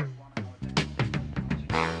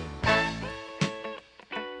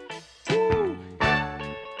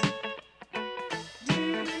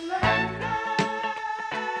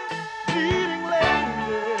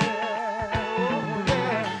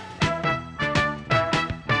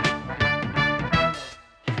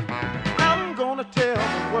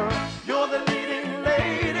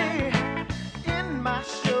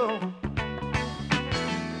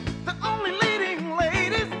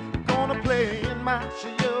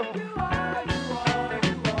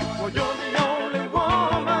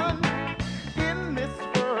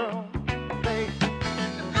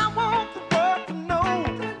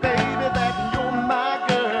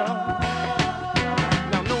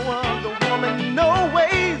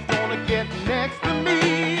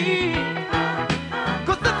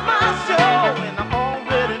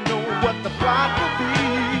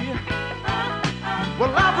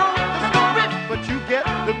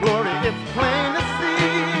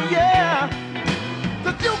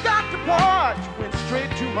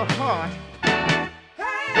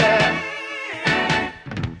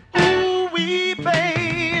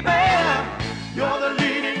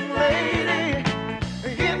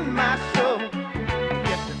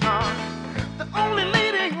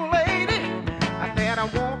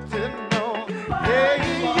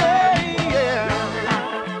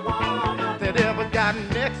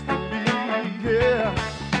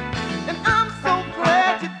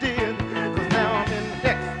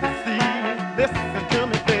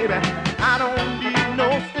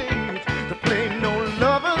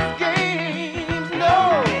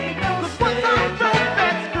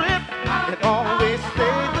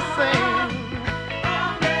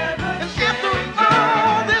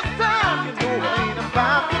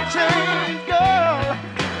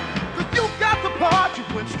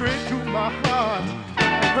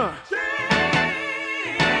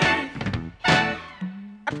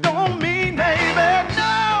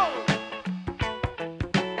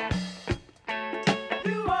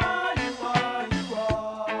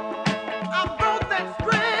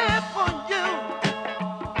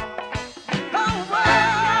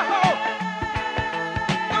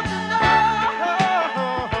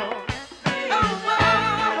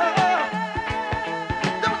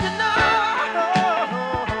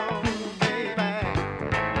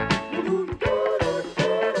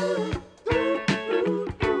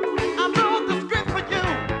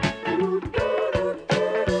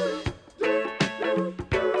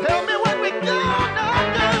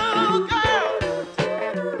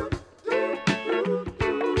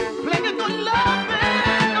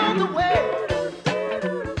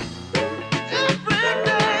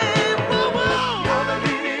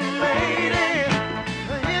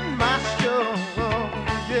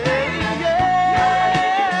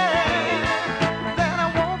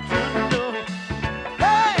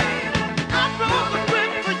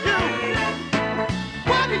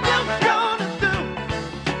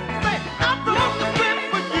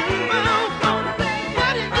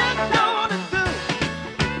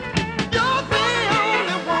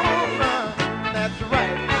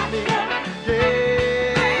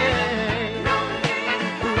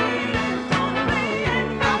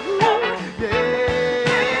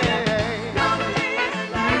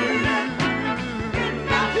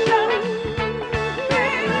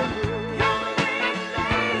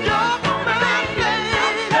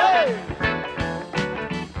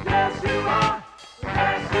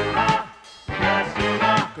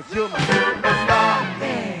 'cause you're my superstar.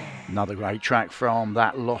 Another great track from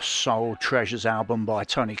that Lost Soul Treasures album by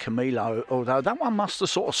Tony Camillo, although that one must have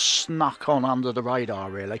sort of snuck on under the radar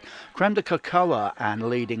really. Creme de Cocoa and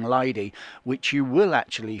Leading Lady, which you will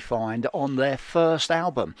actually find on their first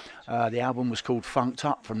album. The album was called Funked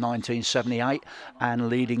Up from 1978, and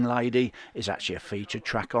Leading Lady is actually a featured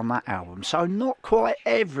track on that album. So not quite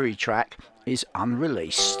every track is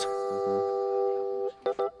unreleased.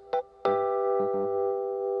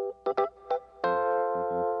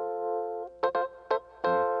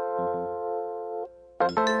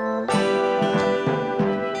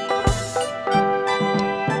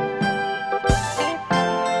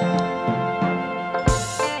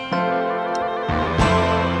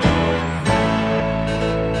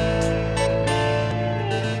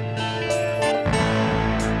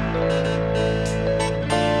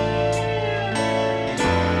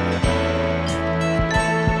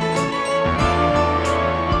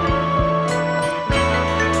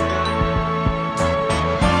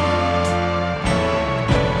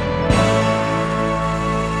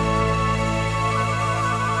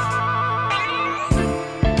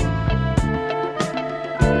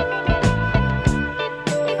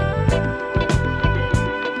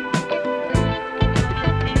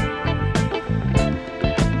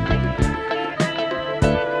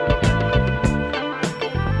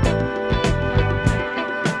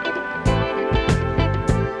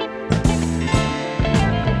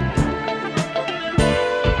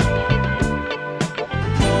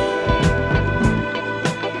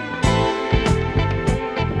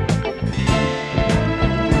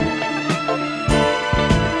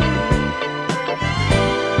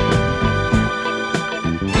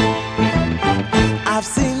 I've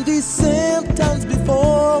seen these symptoms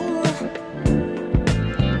before,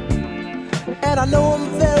 and I know them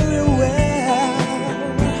very well.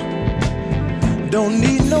 Don't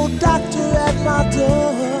need no doctor at my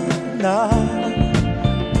door, no.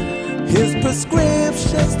 His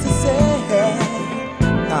prescriptions to sell,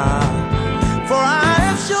 for I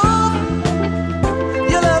am sure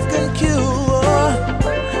your love can cure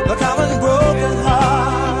the common broken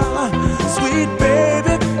heart, sweet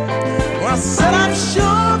baby. I said I'm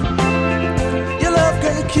sure your love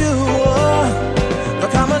can cure the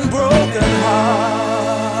common broken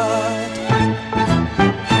heart.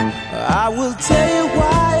 I will tell you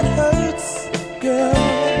why it hurts, girl,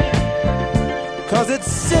 'cause it's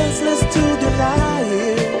senseless to deny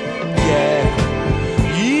it. Yeah,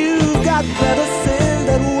 you got medicine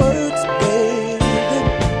that works, baby,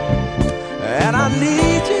 and I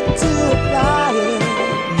need you to apply it.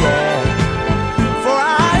 Yeah, for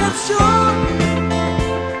I am sure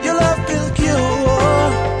your love can cure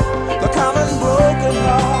the common broken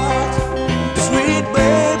heart, sweet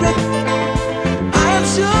baby. I am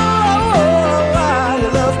sure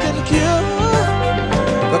your love can cure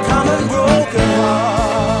the common broken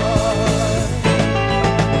heart.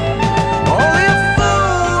 Only a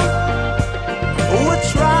fool would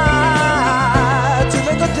try to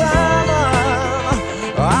make a diamond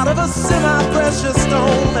out of a semi-precious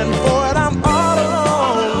stone, and for it I'm all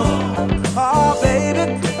alone. Oh baby,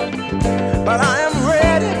 but I am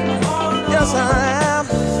ready, yes I am.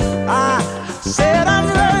 I said I'm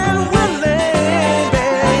ready and willing,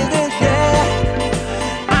 baby, yeah.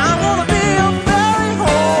 I wanna be your very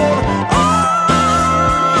own. Oh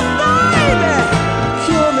baby,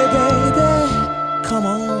 cure me baby, come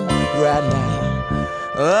on right now.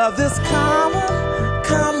 Of this common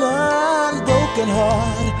broken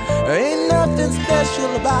heart, ain't nothing special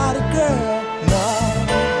about it, girl, no.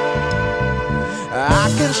 I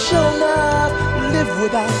can sure enough live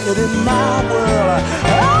without it in my world.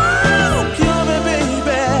 Oh, cure me,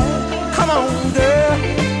 baby. Come on, girl.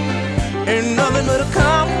 Ain't nothing but a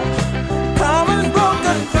common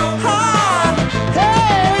broken heart.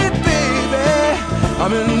 Hey, baby,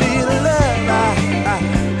 I'm in need of love,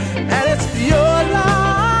 and it's your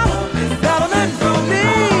love that I'm in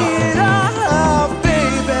need of,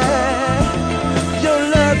 baby. Your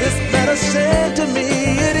love is medicine to me,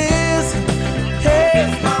 it is. Hey,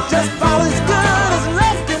 just about as good as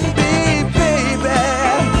love can be, baby.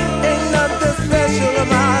 Ain't nothing special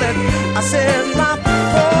about it. I said my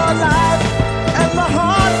poor life and my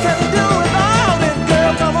heart can do without it,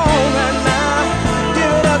 girl. Come on right now,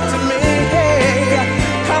 give it up to me. Hey,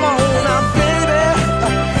 come on now, baby,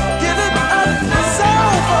 give it up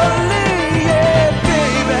soulfully, yeah,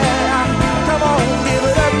 baby. Come on, give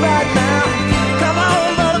it up right now. Come on,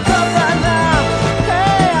 buttercup, right now.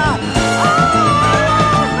 Hey,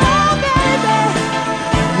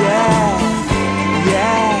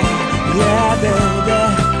 yeah, baby.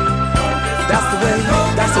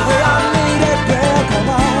 That's the way I need it, girl. Come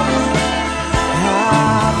on.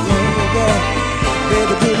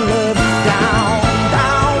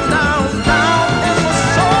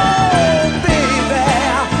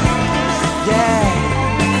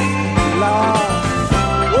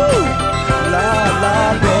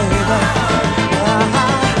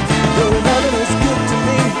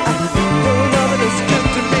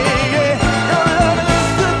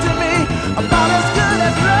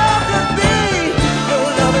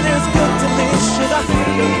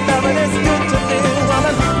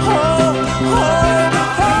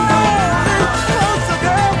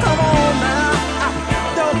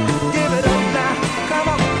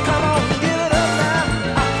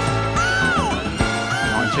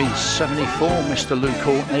 1974, Mr. Lou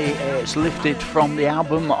Courtney. It's lifted from the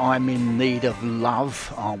album I'm in Need of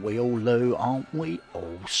Love. Aren't we all, Lou? Aren't we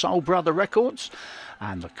all? Soul Brother Records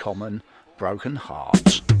and The Common Broken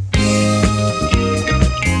Heart.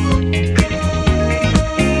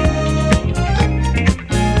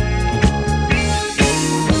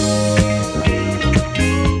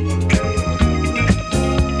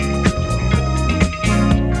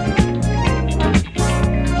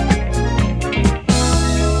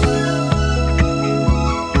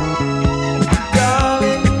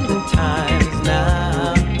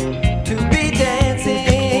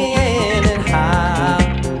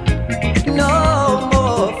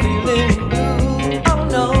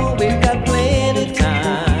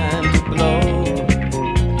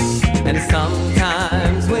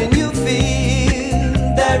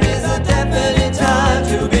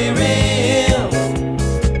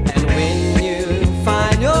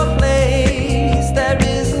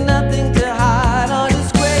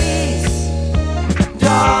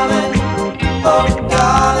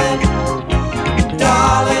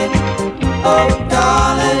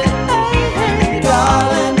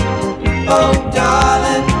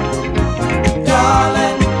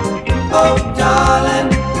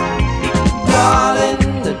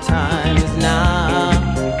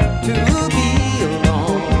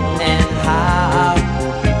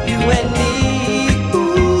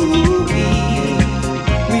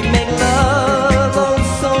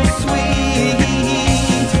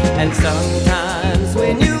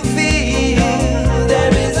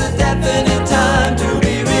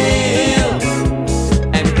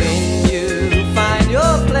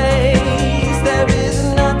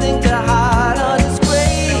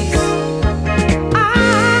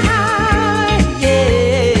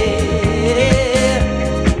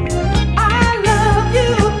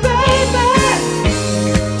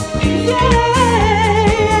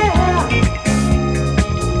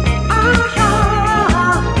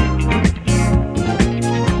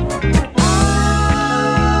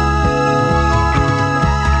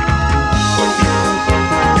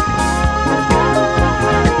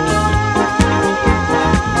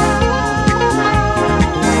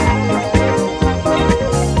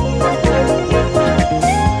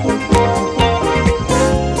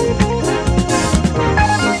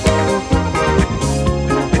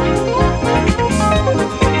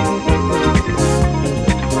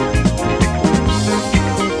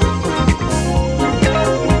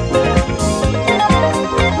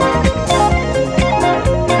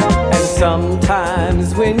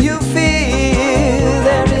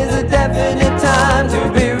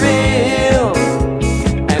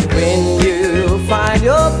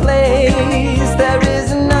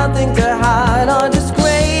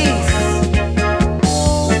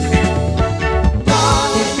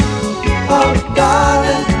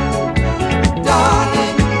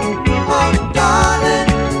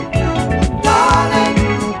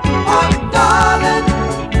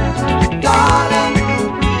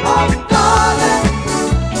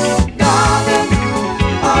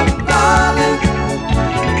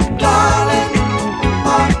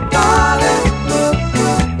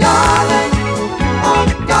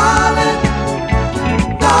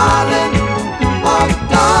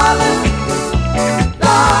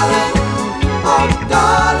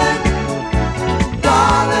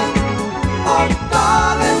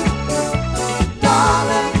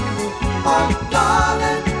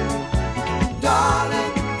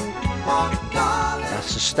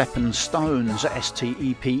 Stones,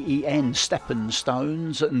 S-T-E-P-E-N, Steppen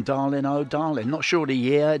Stones, and Darling Oh Darling. Not sure the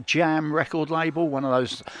year. Jam record label, one of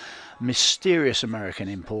those mysterious American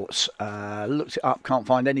imports. Looked it up, can't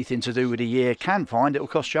find anything to do with the year. Can find it'll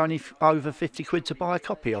cost you only over 50 quid to buy a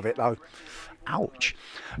copy of it though. Ouch.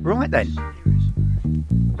 Right then,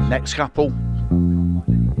 next couple.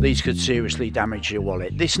 These could seriously damage your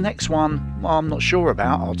wallet. This next one, well, I'm not sure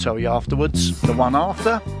about, I'll tell you afterwards. The one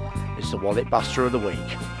after is the Wallet Buster of the Week.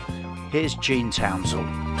 Here's Gene Townsend.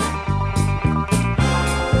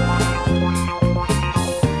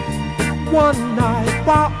 One night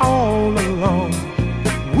while all alone,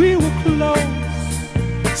 we were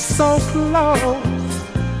close, so close.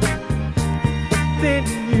 Then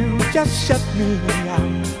you just shut me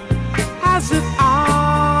out, as if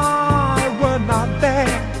I were not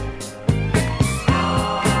there.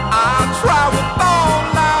 I tried with all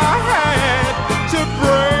I had to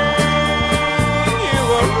bring you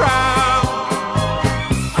around.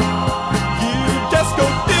 You just go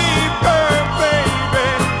deeper, baby,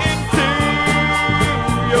 into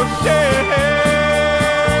your shell.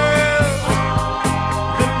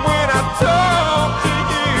 Then when I talk to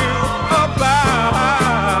you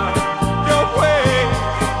about your way,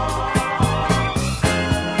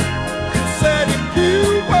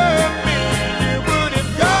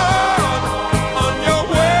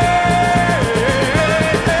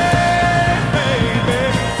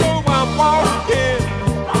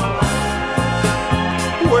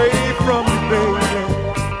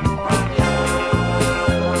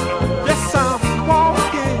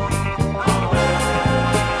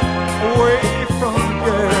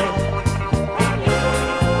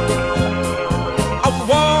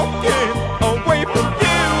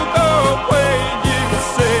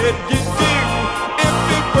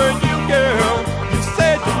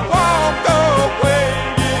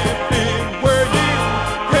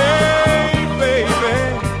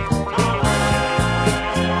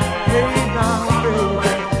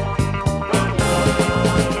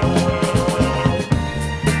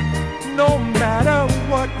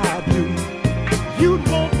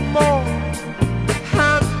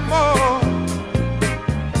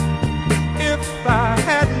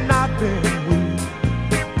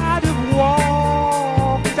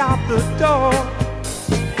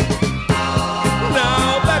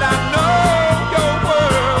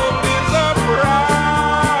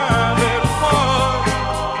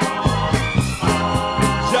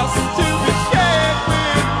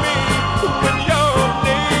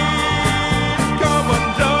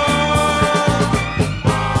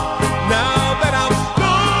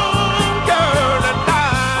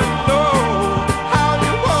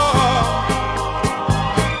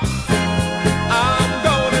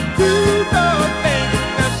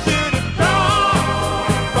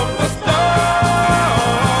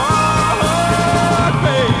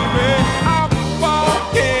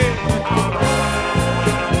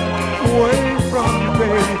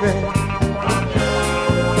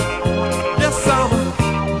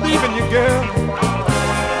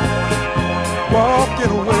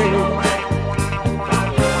 walking away.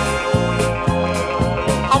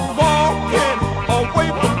 I'm walking away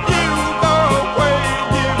from you the way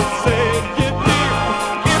you said you do.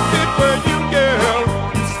 If it were you, girl,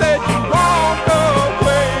 you said you walk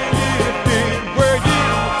away. If it were you,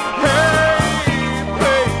 hey,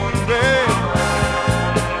 baby,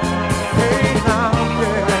 hey now,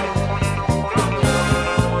 baby.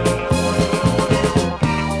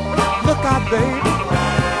 Look out, baby.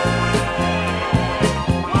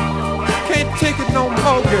 Can't take it no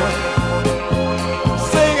more, girl.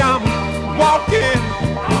 Say I'm walking.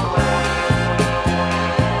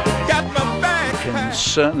 Got my back. Can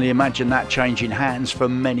certainly imagine that changing hands for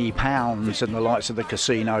many pounds and the likes of the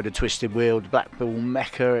Casino, the Twisted Wheel, the Blackpool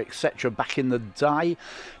Mecca, etc. back in the day.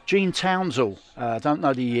 Gene Townsend, don't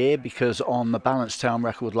know the year because on the Balancetown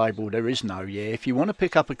record label there is no year. If you want to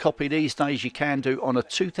pick up a copy these days, you can do on a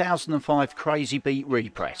 2005 Crazy Beat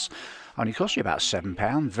repress. Only cost you about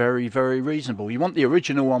 £7, very, very reasonable. You want the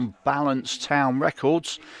original on Balancetown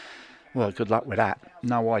Records? Well, good luck with that.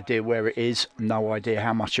 No idea where it is, no idea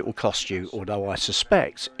how much it will cost you, although I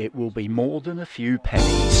suspect it will be more than a few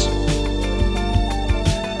pennies.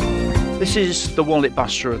 This is the Wallet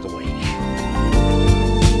Buster of the Week.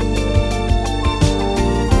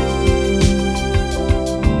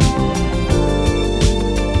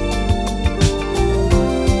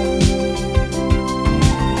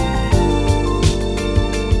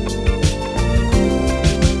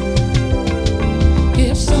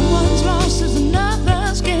 If someone's loss is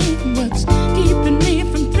another's gain, what's keeping me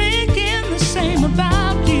from thinking the same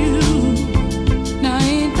about you? Now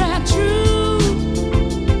ain't that true?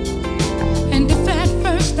 And if at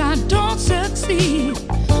first I don't succeed,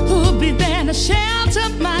 who'll be there to shelter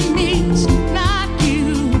my needs? Not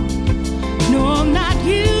you, no, not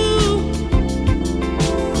you.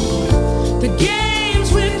 The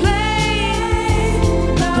games we play,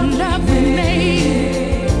 the love we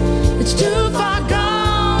made, it's too far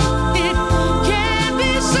gone, it can't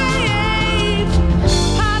be saved.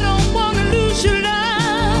 I don't wanna lose your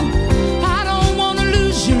love, I don't wanna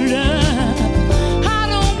lose your love, I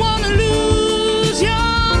don't wanna lose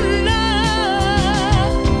your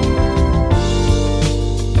love.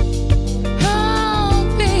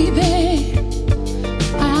 Oh baby,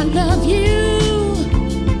 I love you,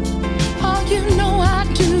 oh you know I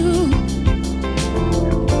do,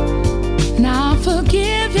 and I'll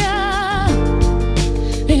forgive you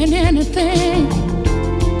in anything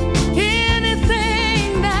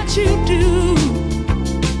that you do.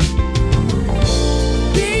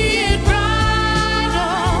 Be it right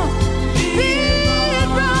or be it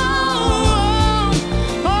wrong,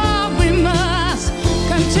 oh, we must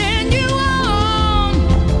continue on.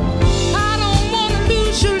 I don't wanna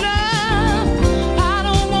lose your love, I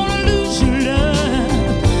don't wanna lose your love,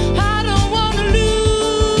 I don't wanna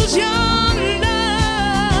lose your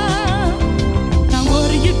love. Now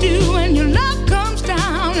what do you do when your love comes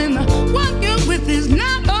down and the one you're with is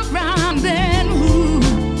not around? Then who?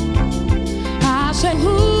 I say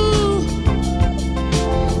who?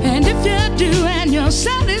 And if you do and you're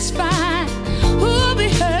satisfied, who'll be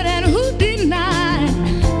hurt and who denied?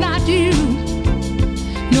 Not you,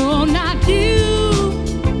 no, not you.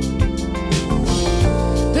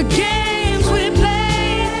 The games we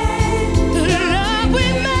play, the love we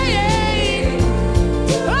made,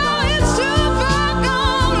 oh, it's too far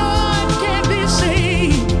gone, oh, it can't be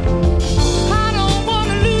saved. I don't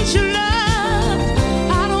wanna lose your love,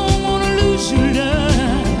 I don't wanna lose your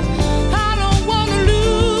love, I don't wanna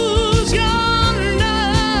lose your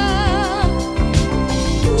love.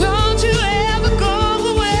 Don't you ever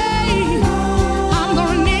go away, I'm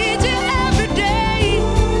gonna need you every day.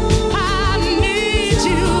 I need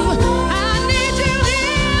you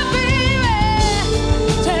here,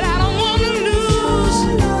 baby. Said I don't wanna lose,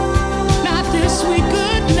 not this sweet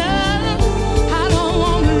good love. I don't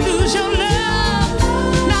wanna lose your love,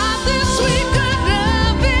 not this sweet good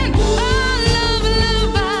loving. I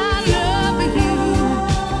love you.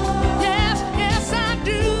 Yes, yes I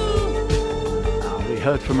do. We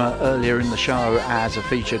heard from her earlier in the show as a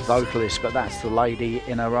featured vocalist, but that's the lady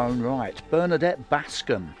in her own right, Bernadette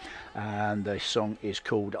Bascom. And the song is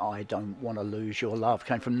called I Don't Want to Lose Your Love.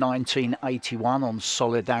 Came from 1981 on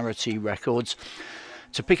Solidarity Records.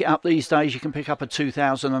 To pick it up these days, you can pick up a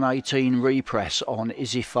 2018 repress on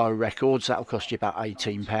Izifo Records. That'll cost you about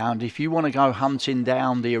 £18. If you want to go hunting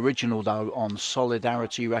down the original, though, on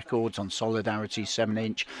Solidarity Records, on Solidarity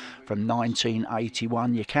 7-inch from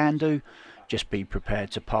 1981, you can do. Just be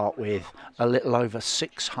prepared to part with a little over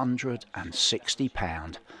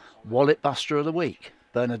 £660. Wallet Buster of the Week,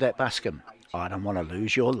 Bernadette Bascom. I Don't Want to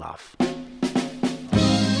Lose Your Love.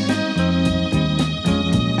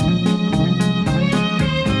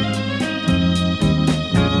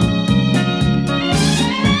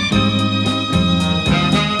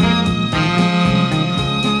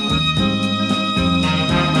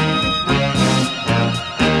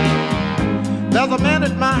 There's a man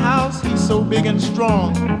at my house, he's so big and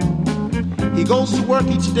strong. He goes to work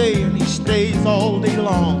each day and he stays all day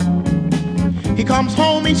long. He comes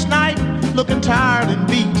home each night looking tired and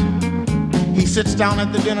beat. He sits down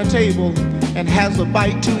at the dinner table and has a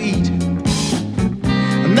bite to eat.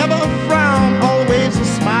 Never a frown, always a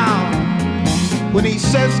smile when he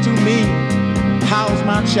says to me, how's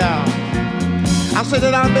my child? I said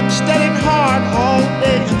that I've been studying hard all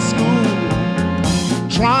day in school,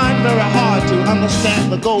 trying very hard to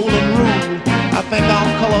understand the golden rule. I think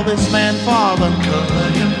I'll color this man father. Color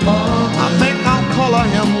him father. I think I'll color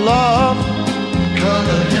him love.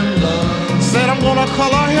 Color him love. Said I'm gonna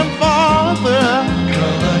color him father.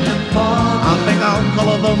 Color him father. I think I'll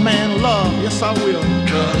color the man love. Yes, I will.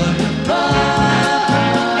 Color him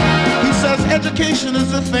love. He says education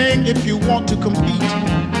is the thing if you want to compete,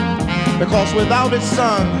 because without it,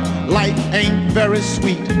 son, life ain't very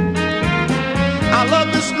sweet. I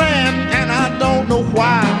love this man and I don't know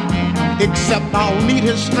why, except I'll need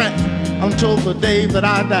his strength until the day that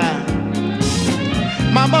I die.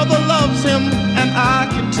 My mother loves him and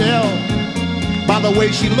I can tell by the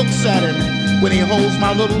way she looks at him when he holds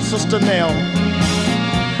my little sister Nell.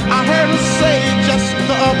 I heard her say just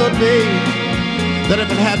the other day that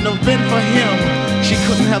if it hadn't have been for him, she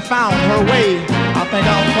couldn't have found her way. I think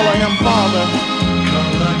I'll color him father.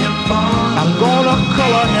 Color him father. I'm gonna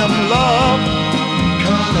color him love.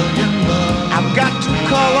 Color him love. I've got to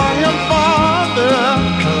color him father.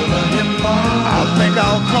 Color him father. I think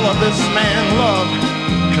I'll color this man love.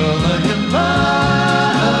 Color him love.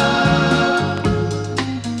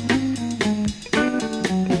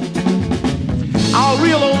 Our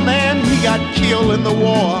real old man, he got killed in the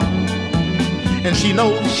war, and she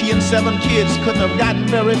knows she and 7 kids couldn't have gotten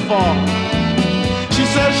very far. She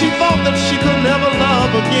said she thought that she could never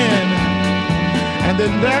love again, and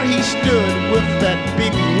then there he stood with that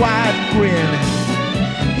big wide grin.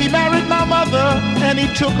 He married my mother and he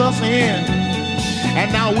took us in,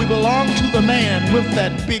 and now we belong to the man with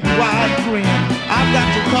that big wide grin. I've got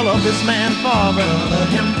to color this man father. Color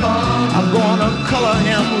him father. I'm gonna color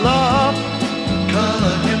him love.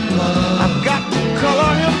 Color him love. I've got to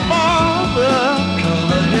color him father.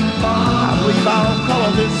 Color him father. I believe I'll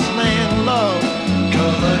color this man love.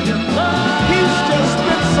 Color him love. He's just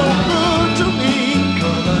been so good to me.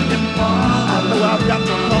 Color him father. I know I've got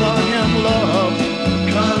to color him love.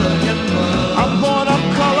 Color him love. I'm gonna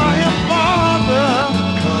color him father.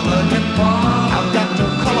 Color him father. I've got to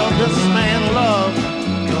color this man love.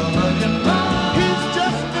 Color him love. He's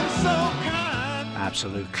just been so kind.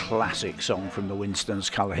 Absolute classic song from the Winstons,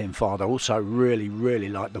 Colour Him Father. Also really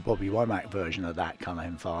like the Bobby Womack version of that, Colour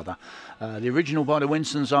Him Father. The original by the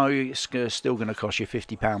Winstons, though, it's still going to cost you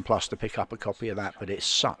 £50 plus to pick up a copy of that, but it's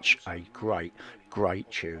such a great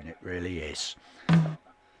tune, it really is.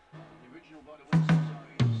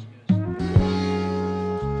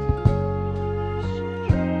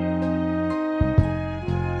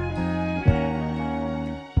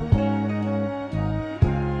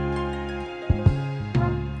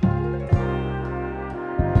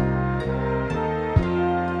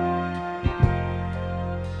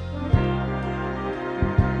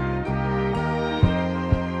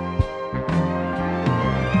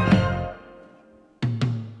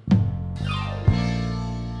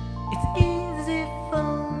 It's easy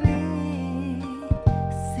for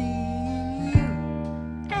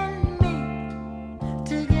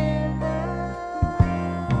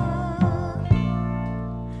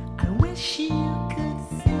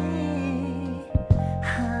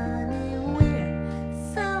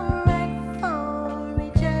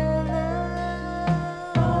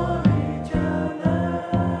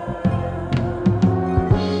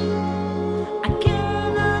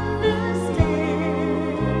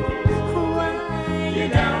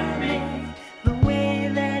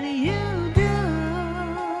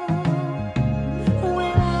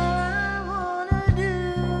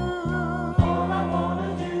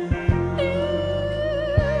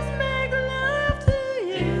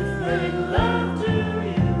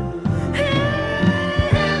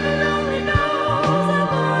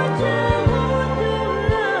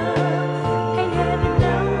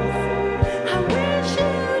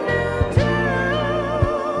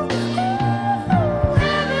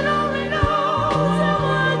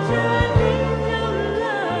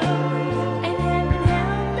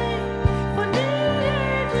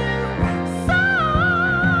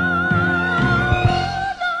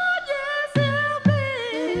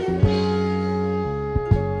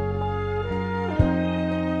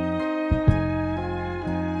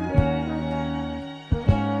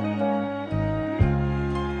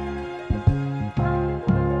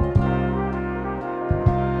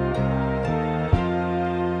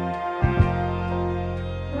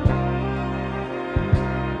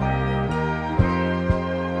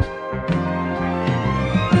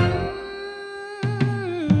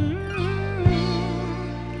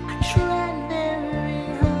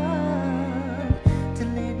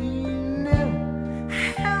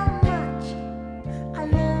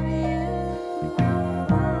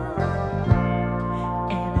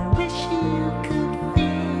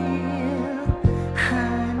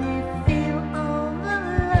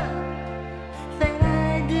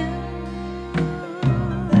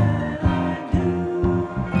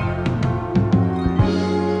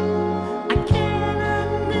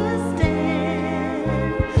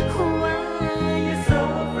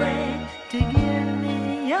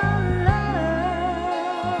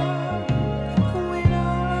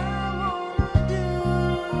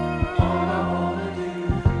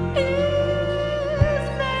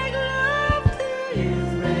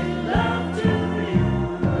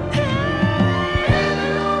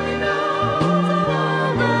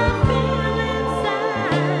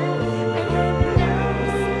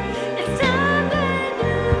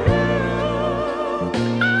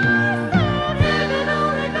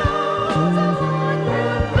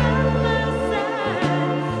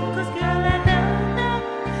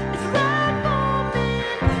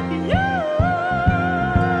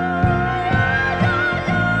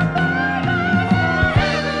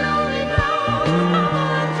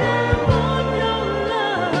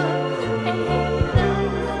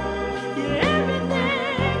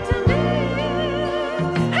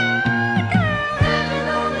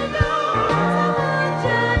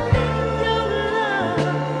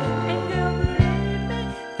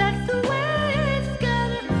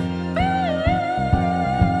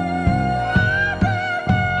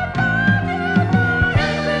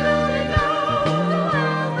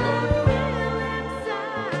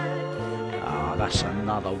That's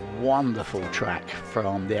another wonderful track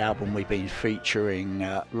from the album we've been featuring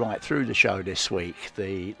right through the show this week,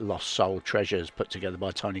 the Lost Soul Treasures, put together by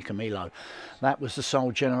Tony Camillo. That was The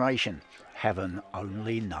Soul Generation. Heaven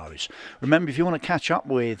only knows. Remember, if you want to catch up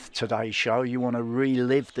with today's show, you want to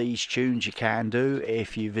relive these tunes, you can do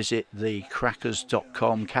if you visit the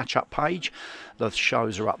crackers.com catch-up page. The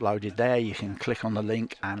shows are uploaded there. You can click on the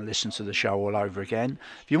link and listen to the show all over again.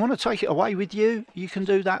 If you want to take it away with you, you can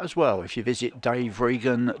do that as well. If you visit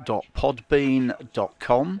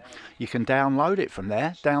daveregan.podbean.com, you can download it from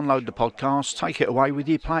there. Download the podcast, take it away with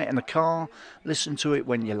you, play it in the car, listen to it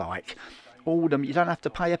when you like. All them, you don't have to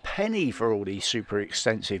pay a penny for all these super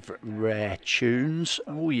extensive rare tunes.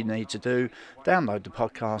 All you need to do, download the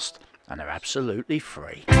podcast, and they're absolutely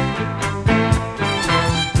free.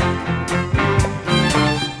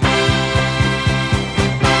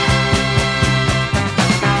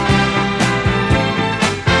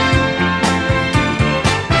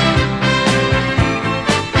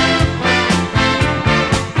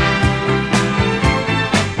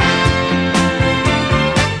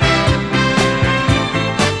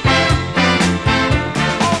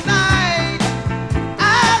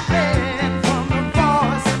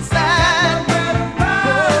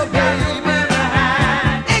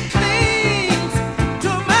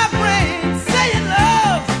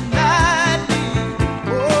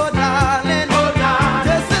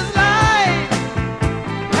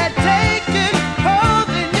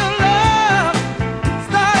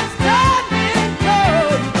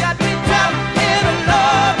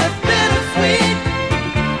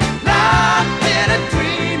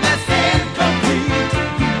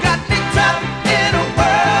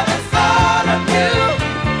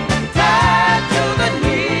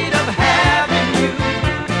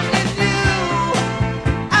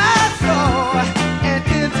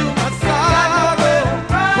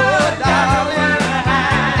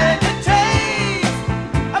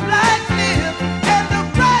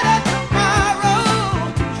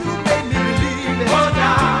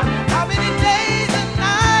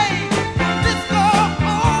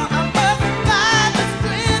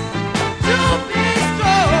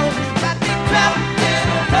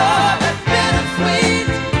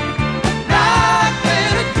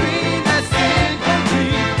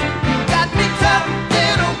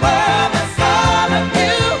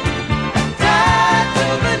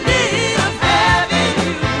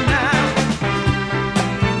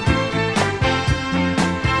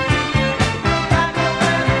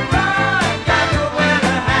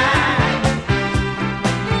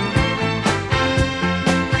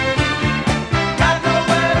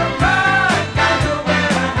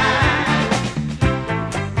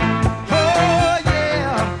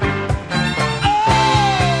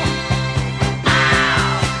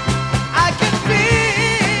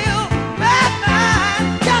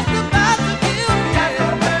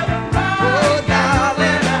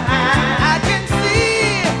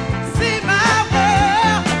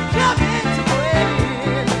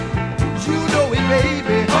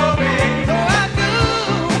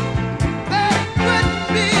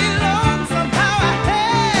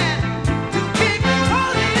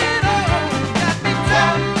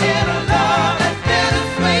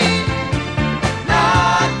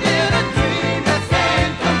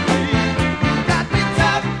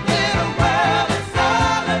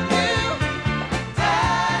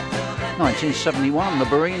 '71, the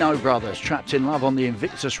Barrino Brothers, Trapped in Love on the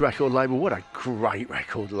Invictus record label. What a great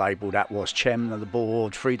record label that was. Chem on the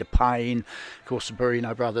board, Frida Payne, of course the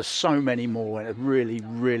Barrino Brothers, so many more, and a really,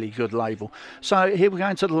 really good label. So here we're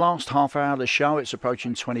going to the last half hour of the show. It's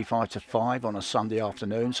approaching 25 to 5 on a Sunday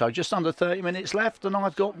afternoon, so just under 30 minutes left, and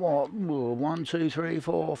I've got, what, 1, 2, 3,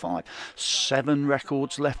 4, 5, 7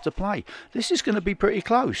 records left to play. This is going to be pretty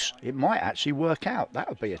close. It might actually work out. That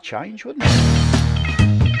would be a change, wouldn't it?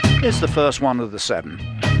 Here's the first one of the 7.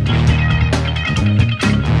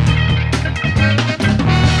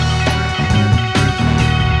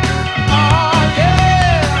 Oh, yeah.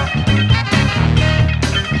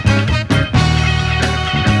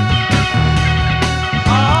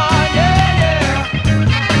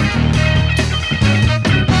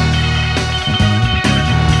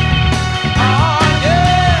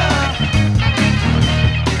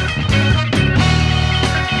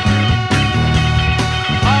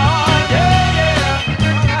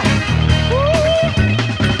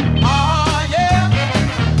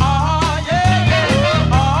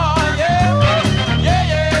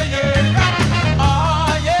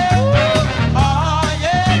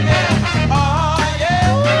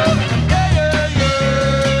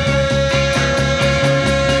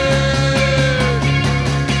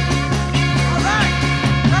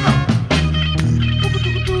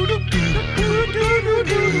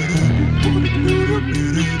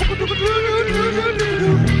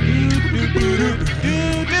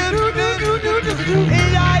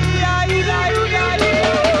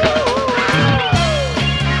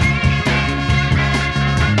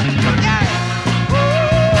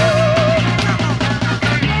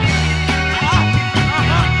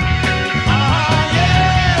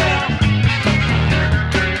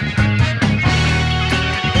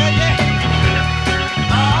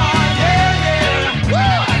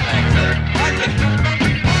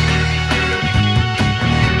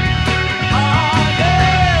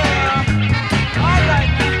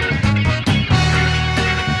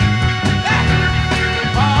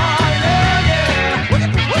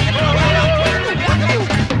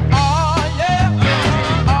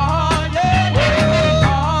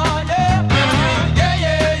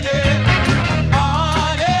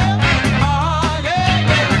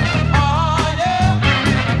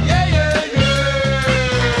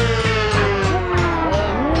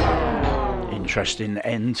 interesting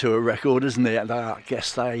end to a record, isn't it? I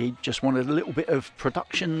guess they just wanted a little bit of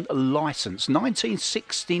production license.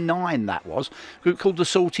 1969 that was. A group called the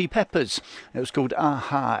Salty Peppers. It was called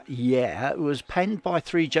Aha Yeah. It was penned by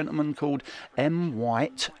three gentlemen called M.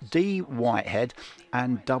 White, D. Whitehead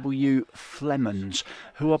and W. Flemons,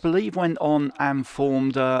 who I believe went on and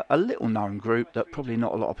formed a little known group that probably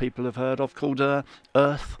not a lot of people have heard of called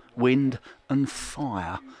Earth, Wind and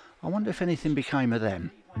Fire. I wonder if anything became of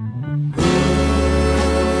them.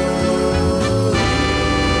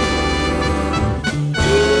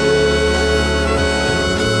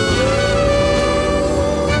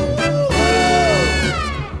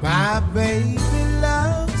 My baby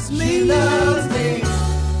loves me. She loves me.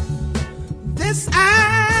 This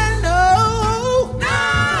I know. No.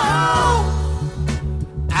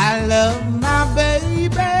 I love my baby,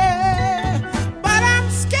 but I'm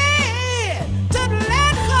scared to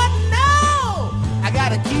let her know. I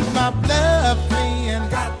gotta keep my blood clean.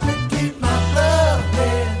 Got to keep my blood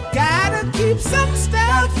clean. Gotta keep some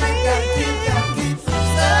stuff in. Gotta keep some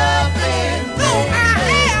stuff in. Though I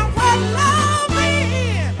am what love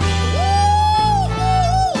is. Woo,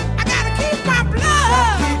 I gotta keep my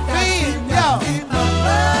blood clean. Gotta keep my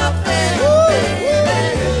blood clean.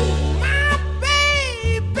 My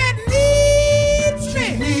baby needs me.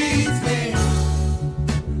 Needs me.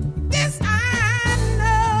 This I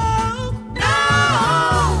know. No.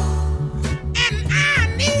 And I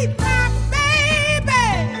need my baby,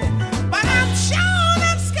 but I'm sure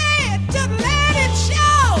I'm scared to let it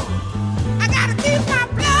show. I gotta keep my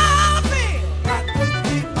blood in. Got to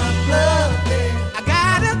keep my blood in. I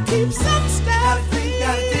gotta keep some stuff in.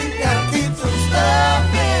 Gotta keep some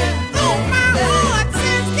stuff in. Though my heart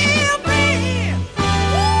says give in.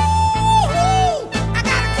 Woo, I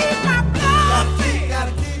gotta keep my blood in.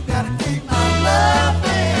 Gotta keep my blood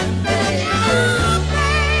in.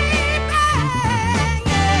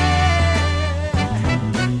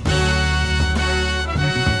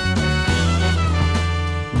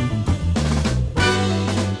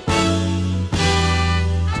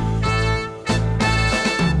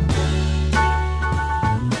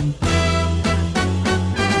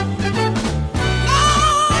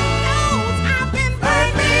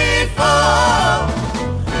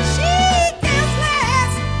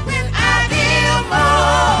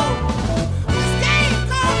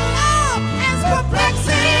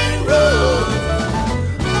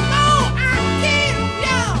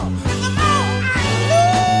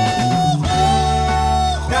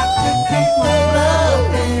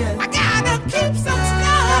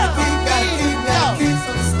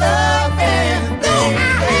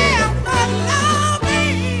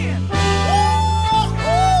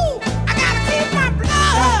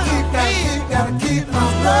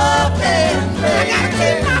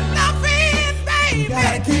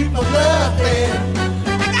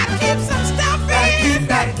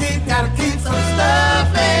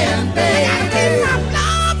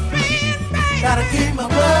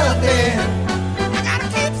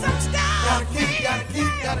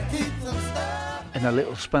 In a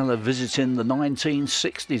little spell of visiting the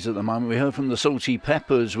 1960s at the moment, we heard from the Salty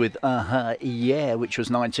Peppers with Yeah, which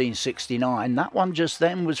was 1969. That one just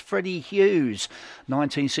then was Freddie Hughes,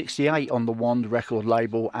 1968 on the Wand record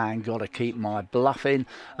label, and Gotta Keep My Bluffin'.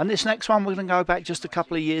 And this next one, we're going to go back just a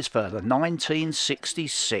couple of years further,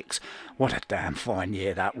 1966. What a damn fine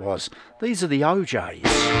year that was. These are the OJs.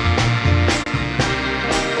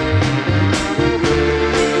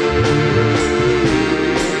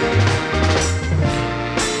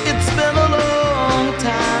 It's been a long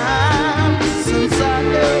time since I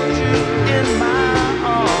held you in my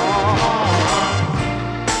arms,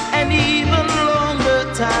 and even longer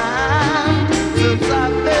time since I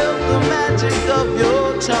felt the magic of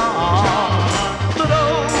your charm. But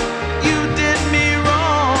oh, you did me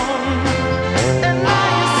wrong, and now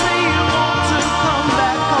you say you want to come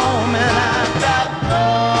back home, and I've got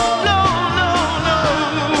no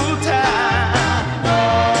time.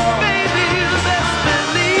 Baby, you best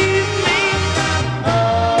believe me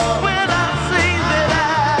when I say that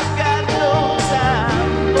I've got no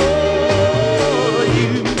time for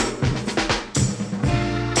you.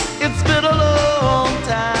 It's been a long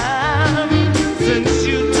time since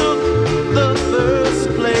you took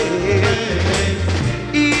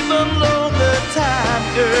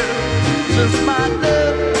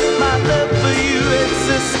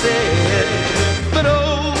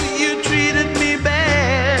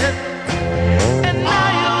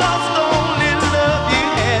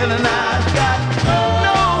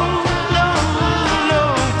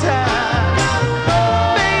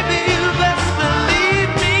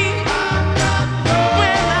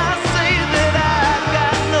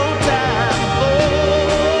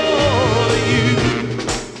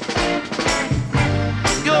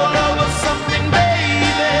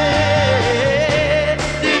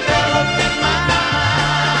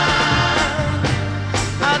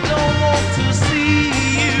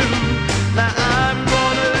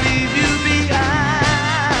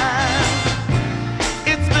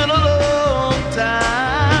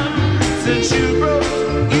since you broke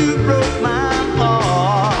my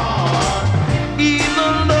heart.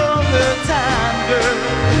 Even longer time, girl,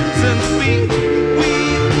 since we've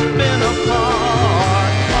been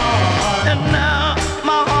apart. And now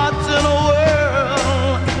my heart's in a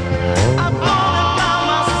whirl. I've gone and found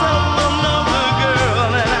myself another girl,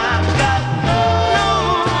 and I've got no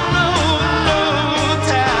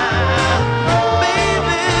time.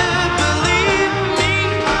 Baby, believe me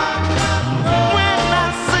when I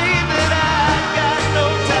say that I've got no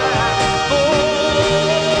time for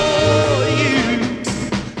you.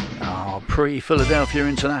 Pre-Philadelphia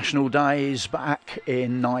International Days back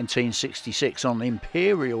in 1966 on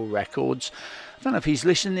Imperial Records. I don't know if he's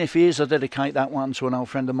listening. If he is, I dedicate that one to an old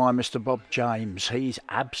friend of mine, Mr. Bob James. He's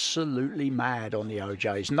absolutely mad on the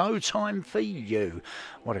OJs. No Time for You.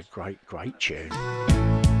 What a great, great tune.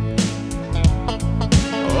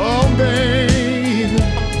 Oh, baby,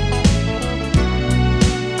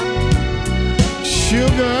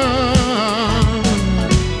 sugar.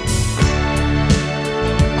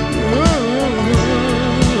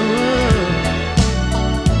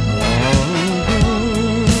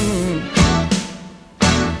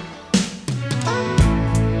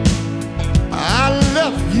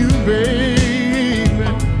 Baby,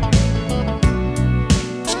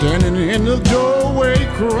 standing in the doorway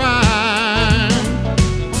crying.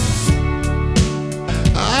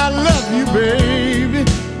 I love you, baby,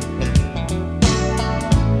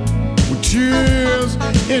 with tears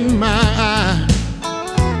in my eyes.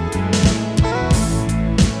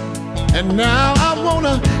 And now I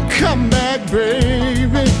wanna come back,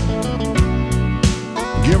 baby,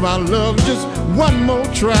 give our love just one more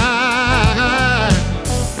try.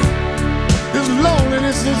 This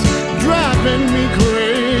loneliness is driving me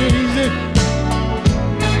crazy.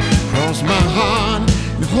 Cross my heart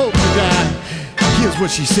and hope to die. Here's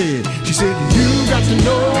what she said. She said, you got to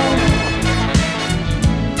know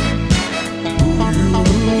who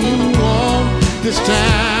you are this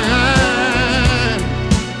time.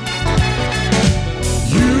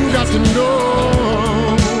 You got to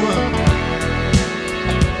know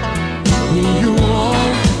who you are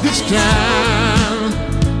this time.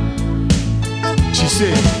 She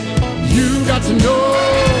said, you got to know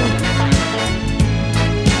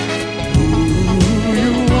who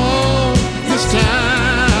you are this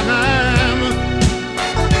time.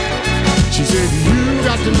 She said, you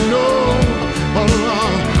got to know,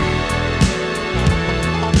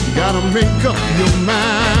 you gotta make up your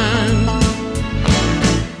mind.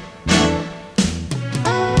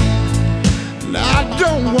 Now, I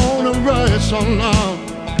don't wanna rush on love,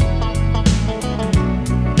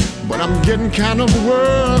 but I'm getting kind of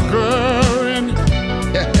worried.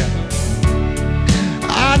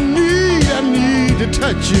 I need to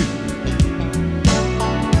touch you.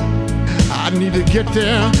 I need to get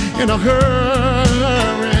there in a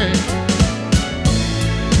hurry.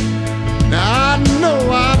 Now I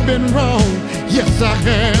know I've been wrong, yes I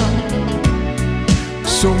have,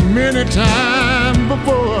 so many times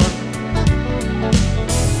before.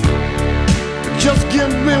 Just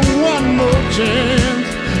give me one more chance.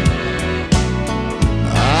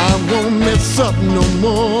 I won't mess up no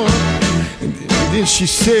more. And then she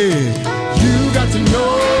said, you got to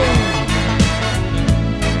know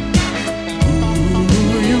who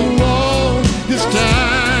you are this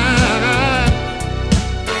time.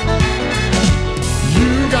 You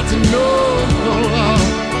got to know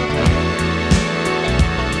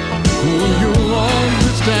who you are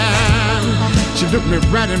this time. She looked me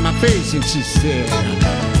right in my face and she said,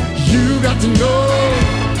 you got to know,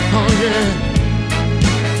 oh yeah,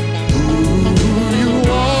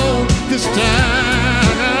 this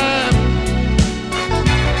time.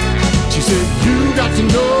 She said, you got to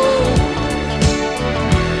know,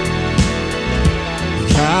 you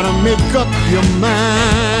gotta make up your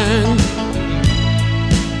mind.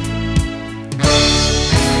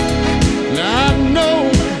 Now I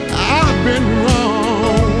know I've been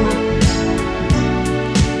wrong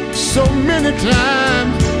so many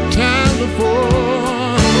times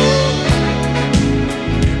before,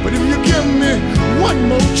 but if you give me one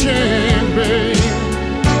more chance, babe,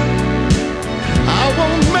 I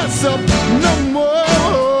won't mess up no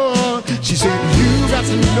more. She said, you got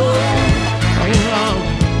to know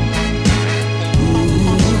who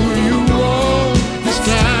you are this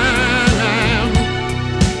time.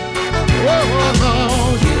 Oh,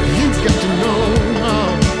 you got to know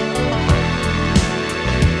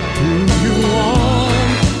who you are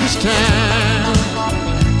this time.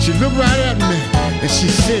 She looked right at me and she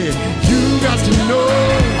said, you got to know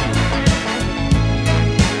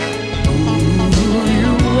who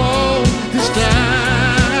you are this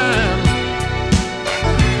time.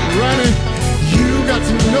 Running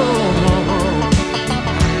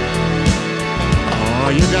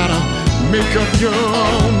make up your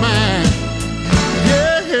own mind.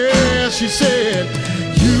 Yeah, she said,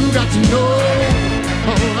 you got to know.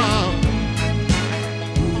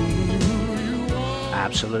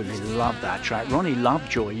 Absolutely love that track. Ronnie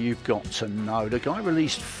Lovejoy, You've Got to Know. The guy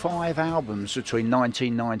released 5 albums between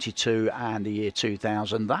 1992 and the year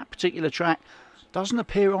 2000. That particular track doesn't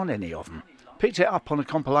appear on any of them. Picked it up on a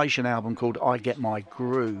compilation album called I Get My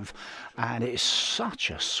Groove, and it's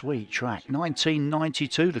such a sweet track.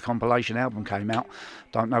 1992 the compilation album came out.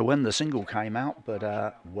 Don't know when the single came out, but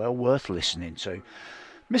well worth listening to.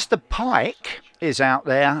 Mr. Pike is out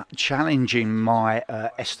there challenging my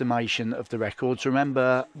estimation of the records.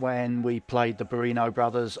 Remember when we played the Barino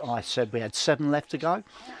Brothers, I said we had 7 left to go.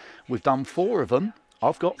 We've done 4 of them.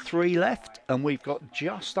 I've got 3 left, and we've got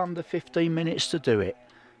just under 15 minutes to do it.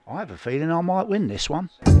 I have a feeling I might win this one.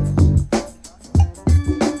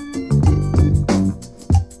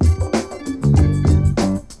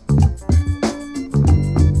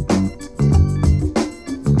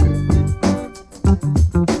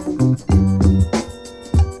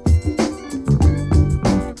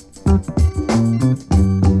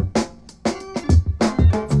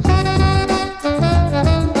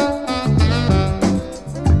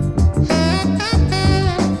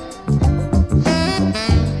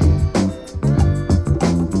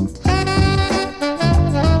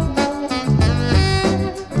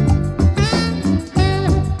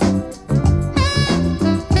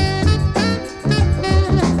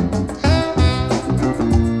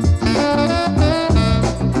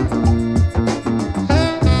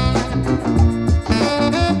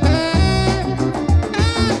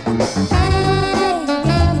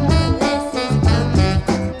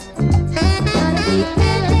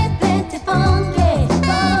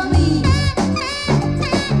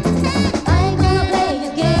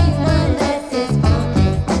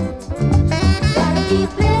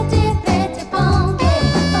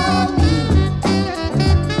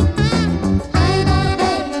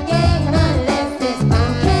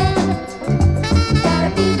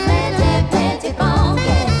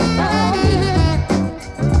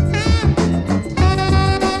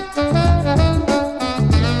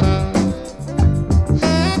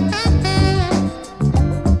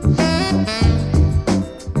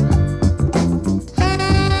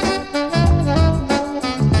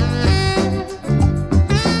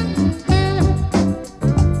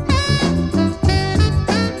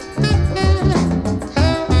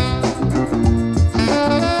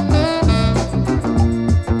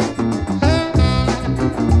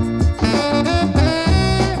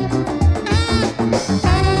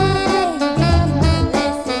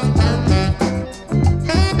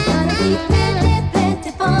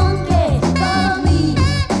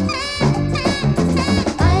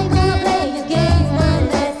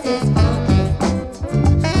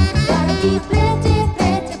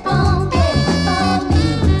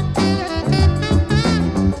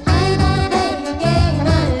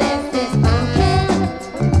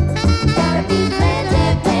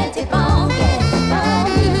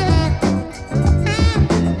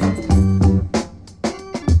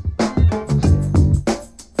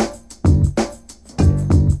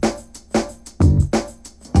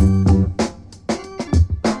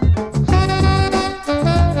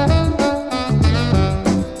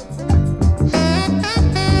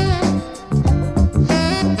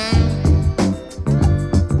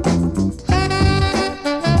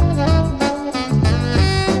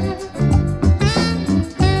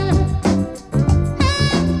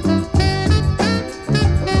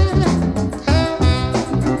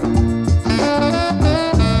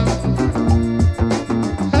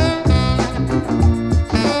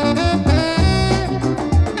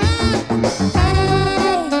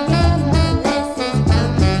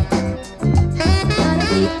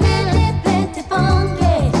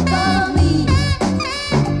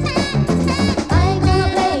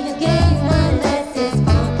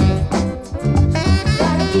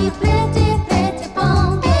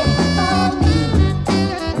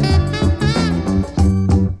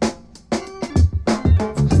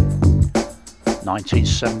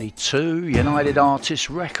 1972, United Artists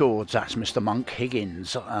Records. That's Mr. Monk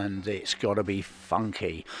Higgins, and it's got to be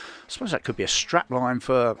funky. I suppose that could be a strapline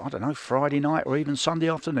for, I don't know, Friday night or even Sunday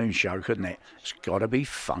afternoon show, couldn't it? It's got to be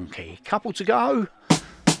funky. Couple to go.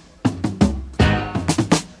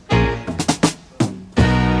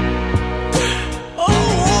 I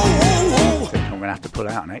think I'm going to have to pull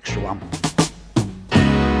out an extra one.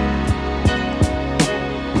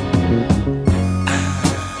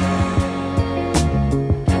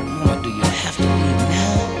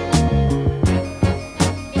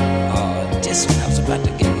 Just when I was about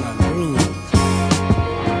to get my groove,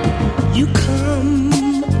 you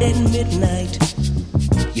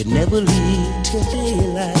never leave till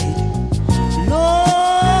daylight.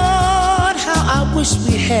 Lord, how I wish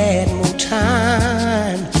we had more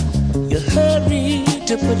time. You hurry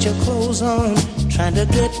to put your clothes on, trying to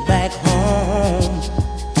get back home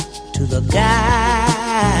to the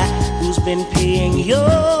guy who's been paying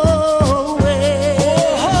your way.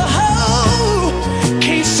 Oh,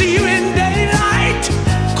 can't see you in daylight,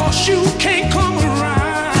 'cause you can't come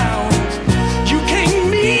around. You can't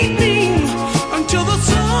meet me until the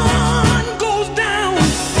sun goes down,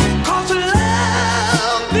 'cause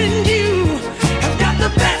love and you have got the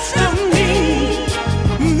best of me.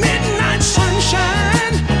 Midnight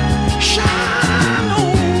sunshine, shine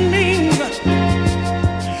on me.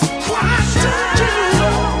 Why don't you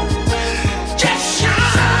just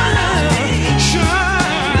shine, shine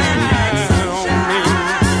on me?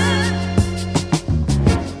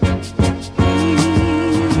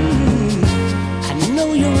 I know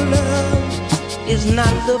your love is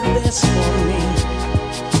not the best for me,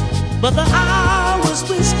 but the hours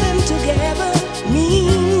we spend together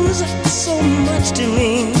means so much to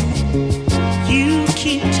me. You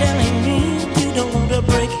keep telling me you don't want to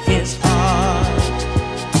break his heart.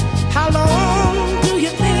 How long do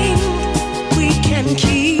you think we can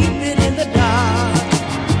keep it in the dark?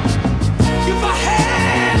 If I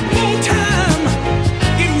had more time,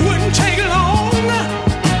 it wouldn't take long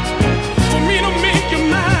for me to make you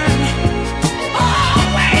mine.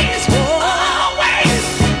 Always, always,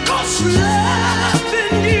 'cause love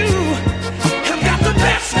and you have got the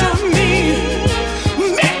best of me.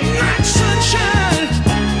 Midnight sunshine,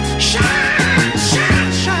 shine,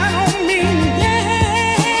 shine, shine on me.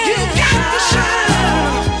 You got to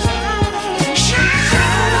shine,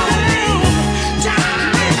 shine on me.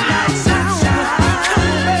 Midnight sunshine, come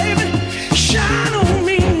on, baby, shine on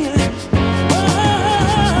me.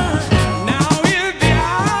 Now is the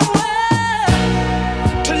hour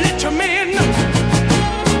to let your man know.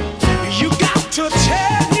 You got to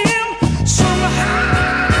tell him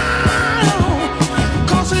somehow,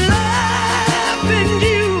 'cause love and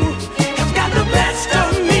you have got the best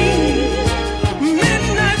of me.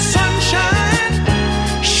 Midnight sunshine,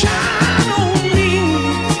 shine on me.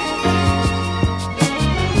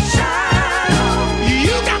 Shine on.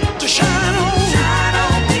 You got to shine on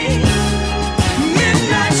me.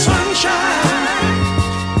 Midnight sunshine,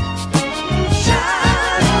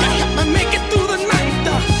 shine on. Help me make it through the night.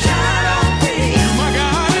 Shine on me. My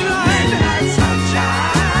God, midnight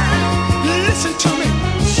sunshine. Listen to me.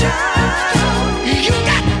 Shine on. You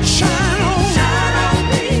got to shine on. Shine on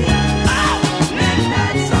me. Oh,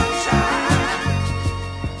 midnight sunshine.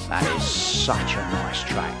 That is such a nice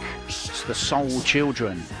track. It's the Soul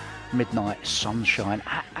Children, Midnight Sunshine.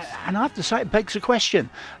 And I have to say, it begs a question.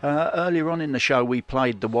 Earlier on in the show, we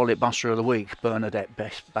played the Wallet Buster of the Week, Bernadette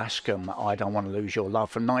Bascom, I Don't Want to Lose Your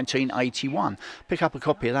Love, from 1981. Pick up a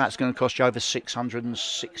copy of that. It's going to cost you over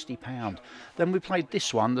 £660. Then we played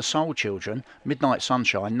this one, the Soul Children, Midnight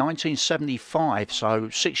Sunshine, 1975, so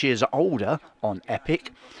 6 years older on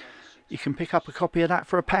Epic. You can pick up a copy of that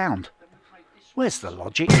for £1. Where's the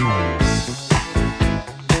logic?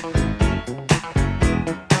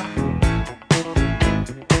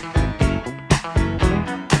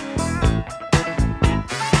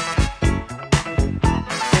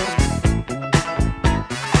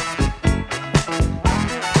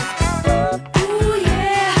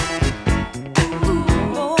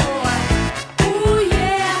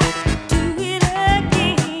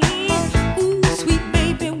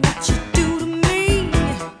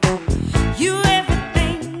 You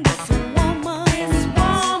everything this woman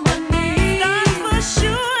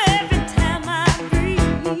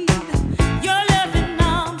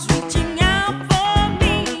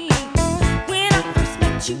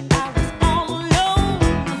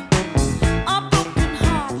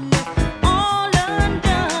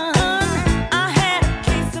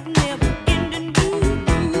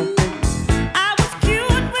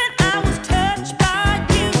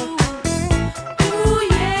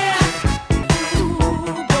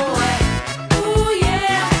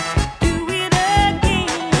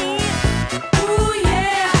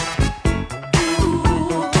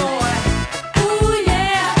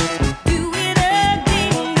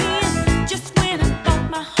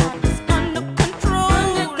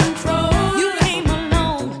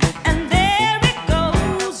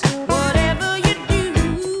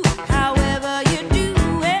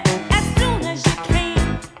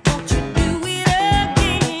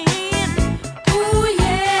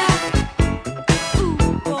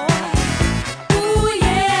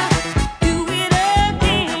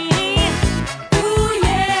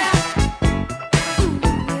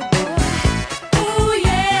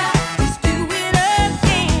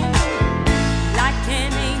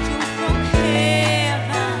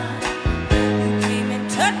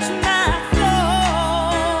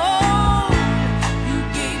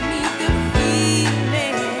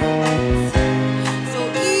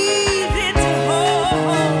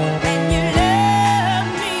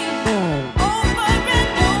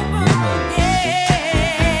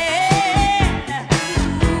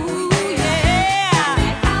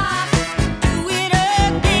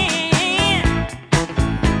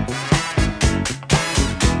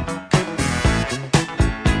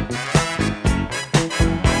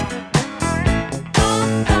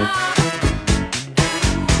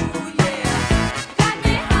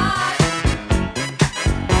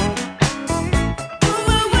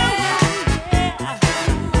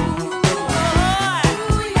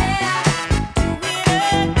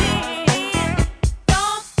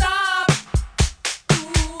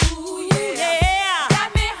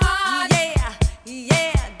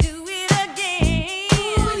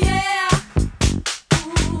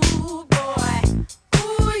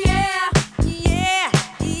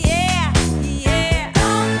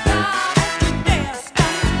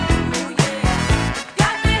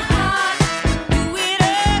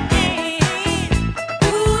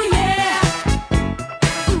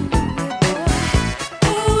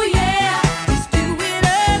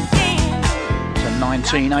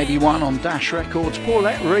 1981 on Dash Records.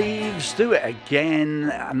 Paulette Reeves, Do It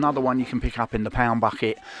Again. Another one you can pick up in the pound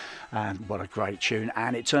bucket. And what a great tune.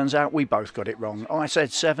 And it turns out we both got it wrong. I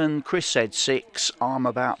said 7, Chris said 6. I'm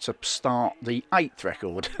about to start the 8th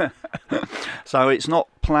record. So it's not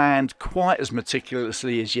planned quite as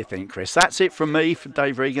meticulously as you think, Chris. That's it from me, for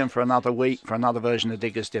Dave Regan, for another week, for another version of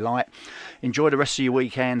Digger's Delight. Enjoy the rest of your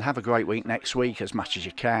weekend. Have a great week next week, as much as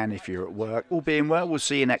you can if you're at work. All being well, we'll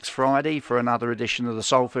see you next Friday for another edition of the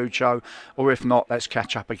Soul Food Show. Or if not, let's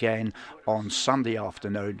catch up again on Sunday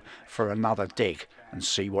afternoon for another dig and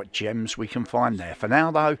see what gems we can find there. For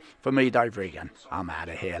now, though, for me, Dave Regan, I'm out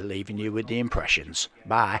of here, leaving you with the impressions.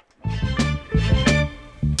 Bye.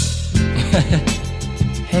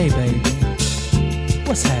 Hey, baby,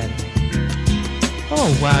 what's happening?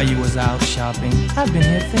 Oh, while you was out shopping, I've been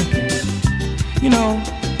here thinking. You know,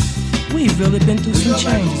 we've really been through some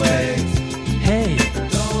changes, baby. Hey,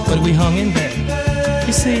 but we hung in there.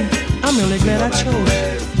 You see, I'm really glad I chose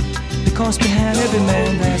you, because behind every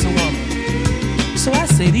man there's a woman. So I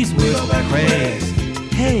say these words with praise.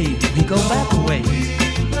 Hey, we go back a ways.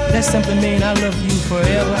 That simply means I love you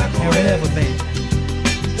forever and ever, baby.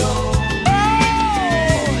 Oh,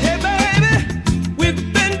 hey, baby,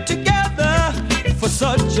 we've been together for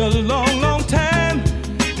such a long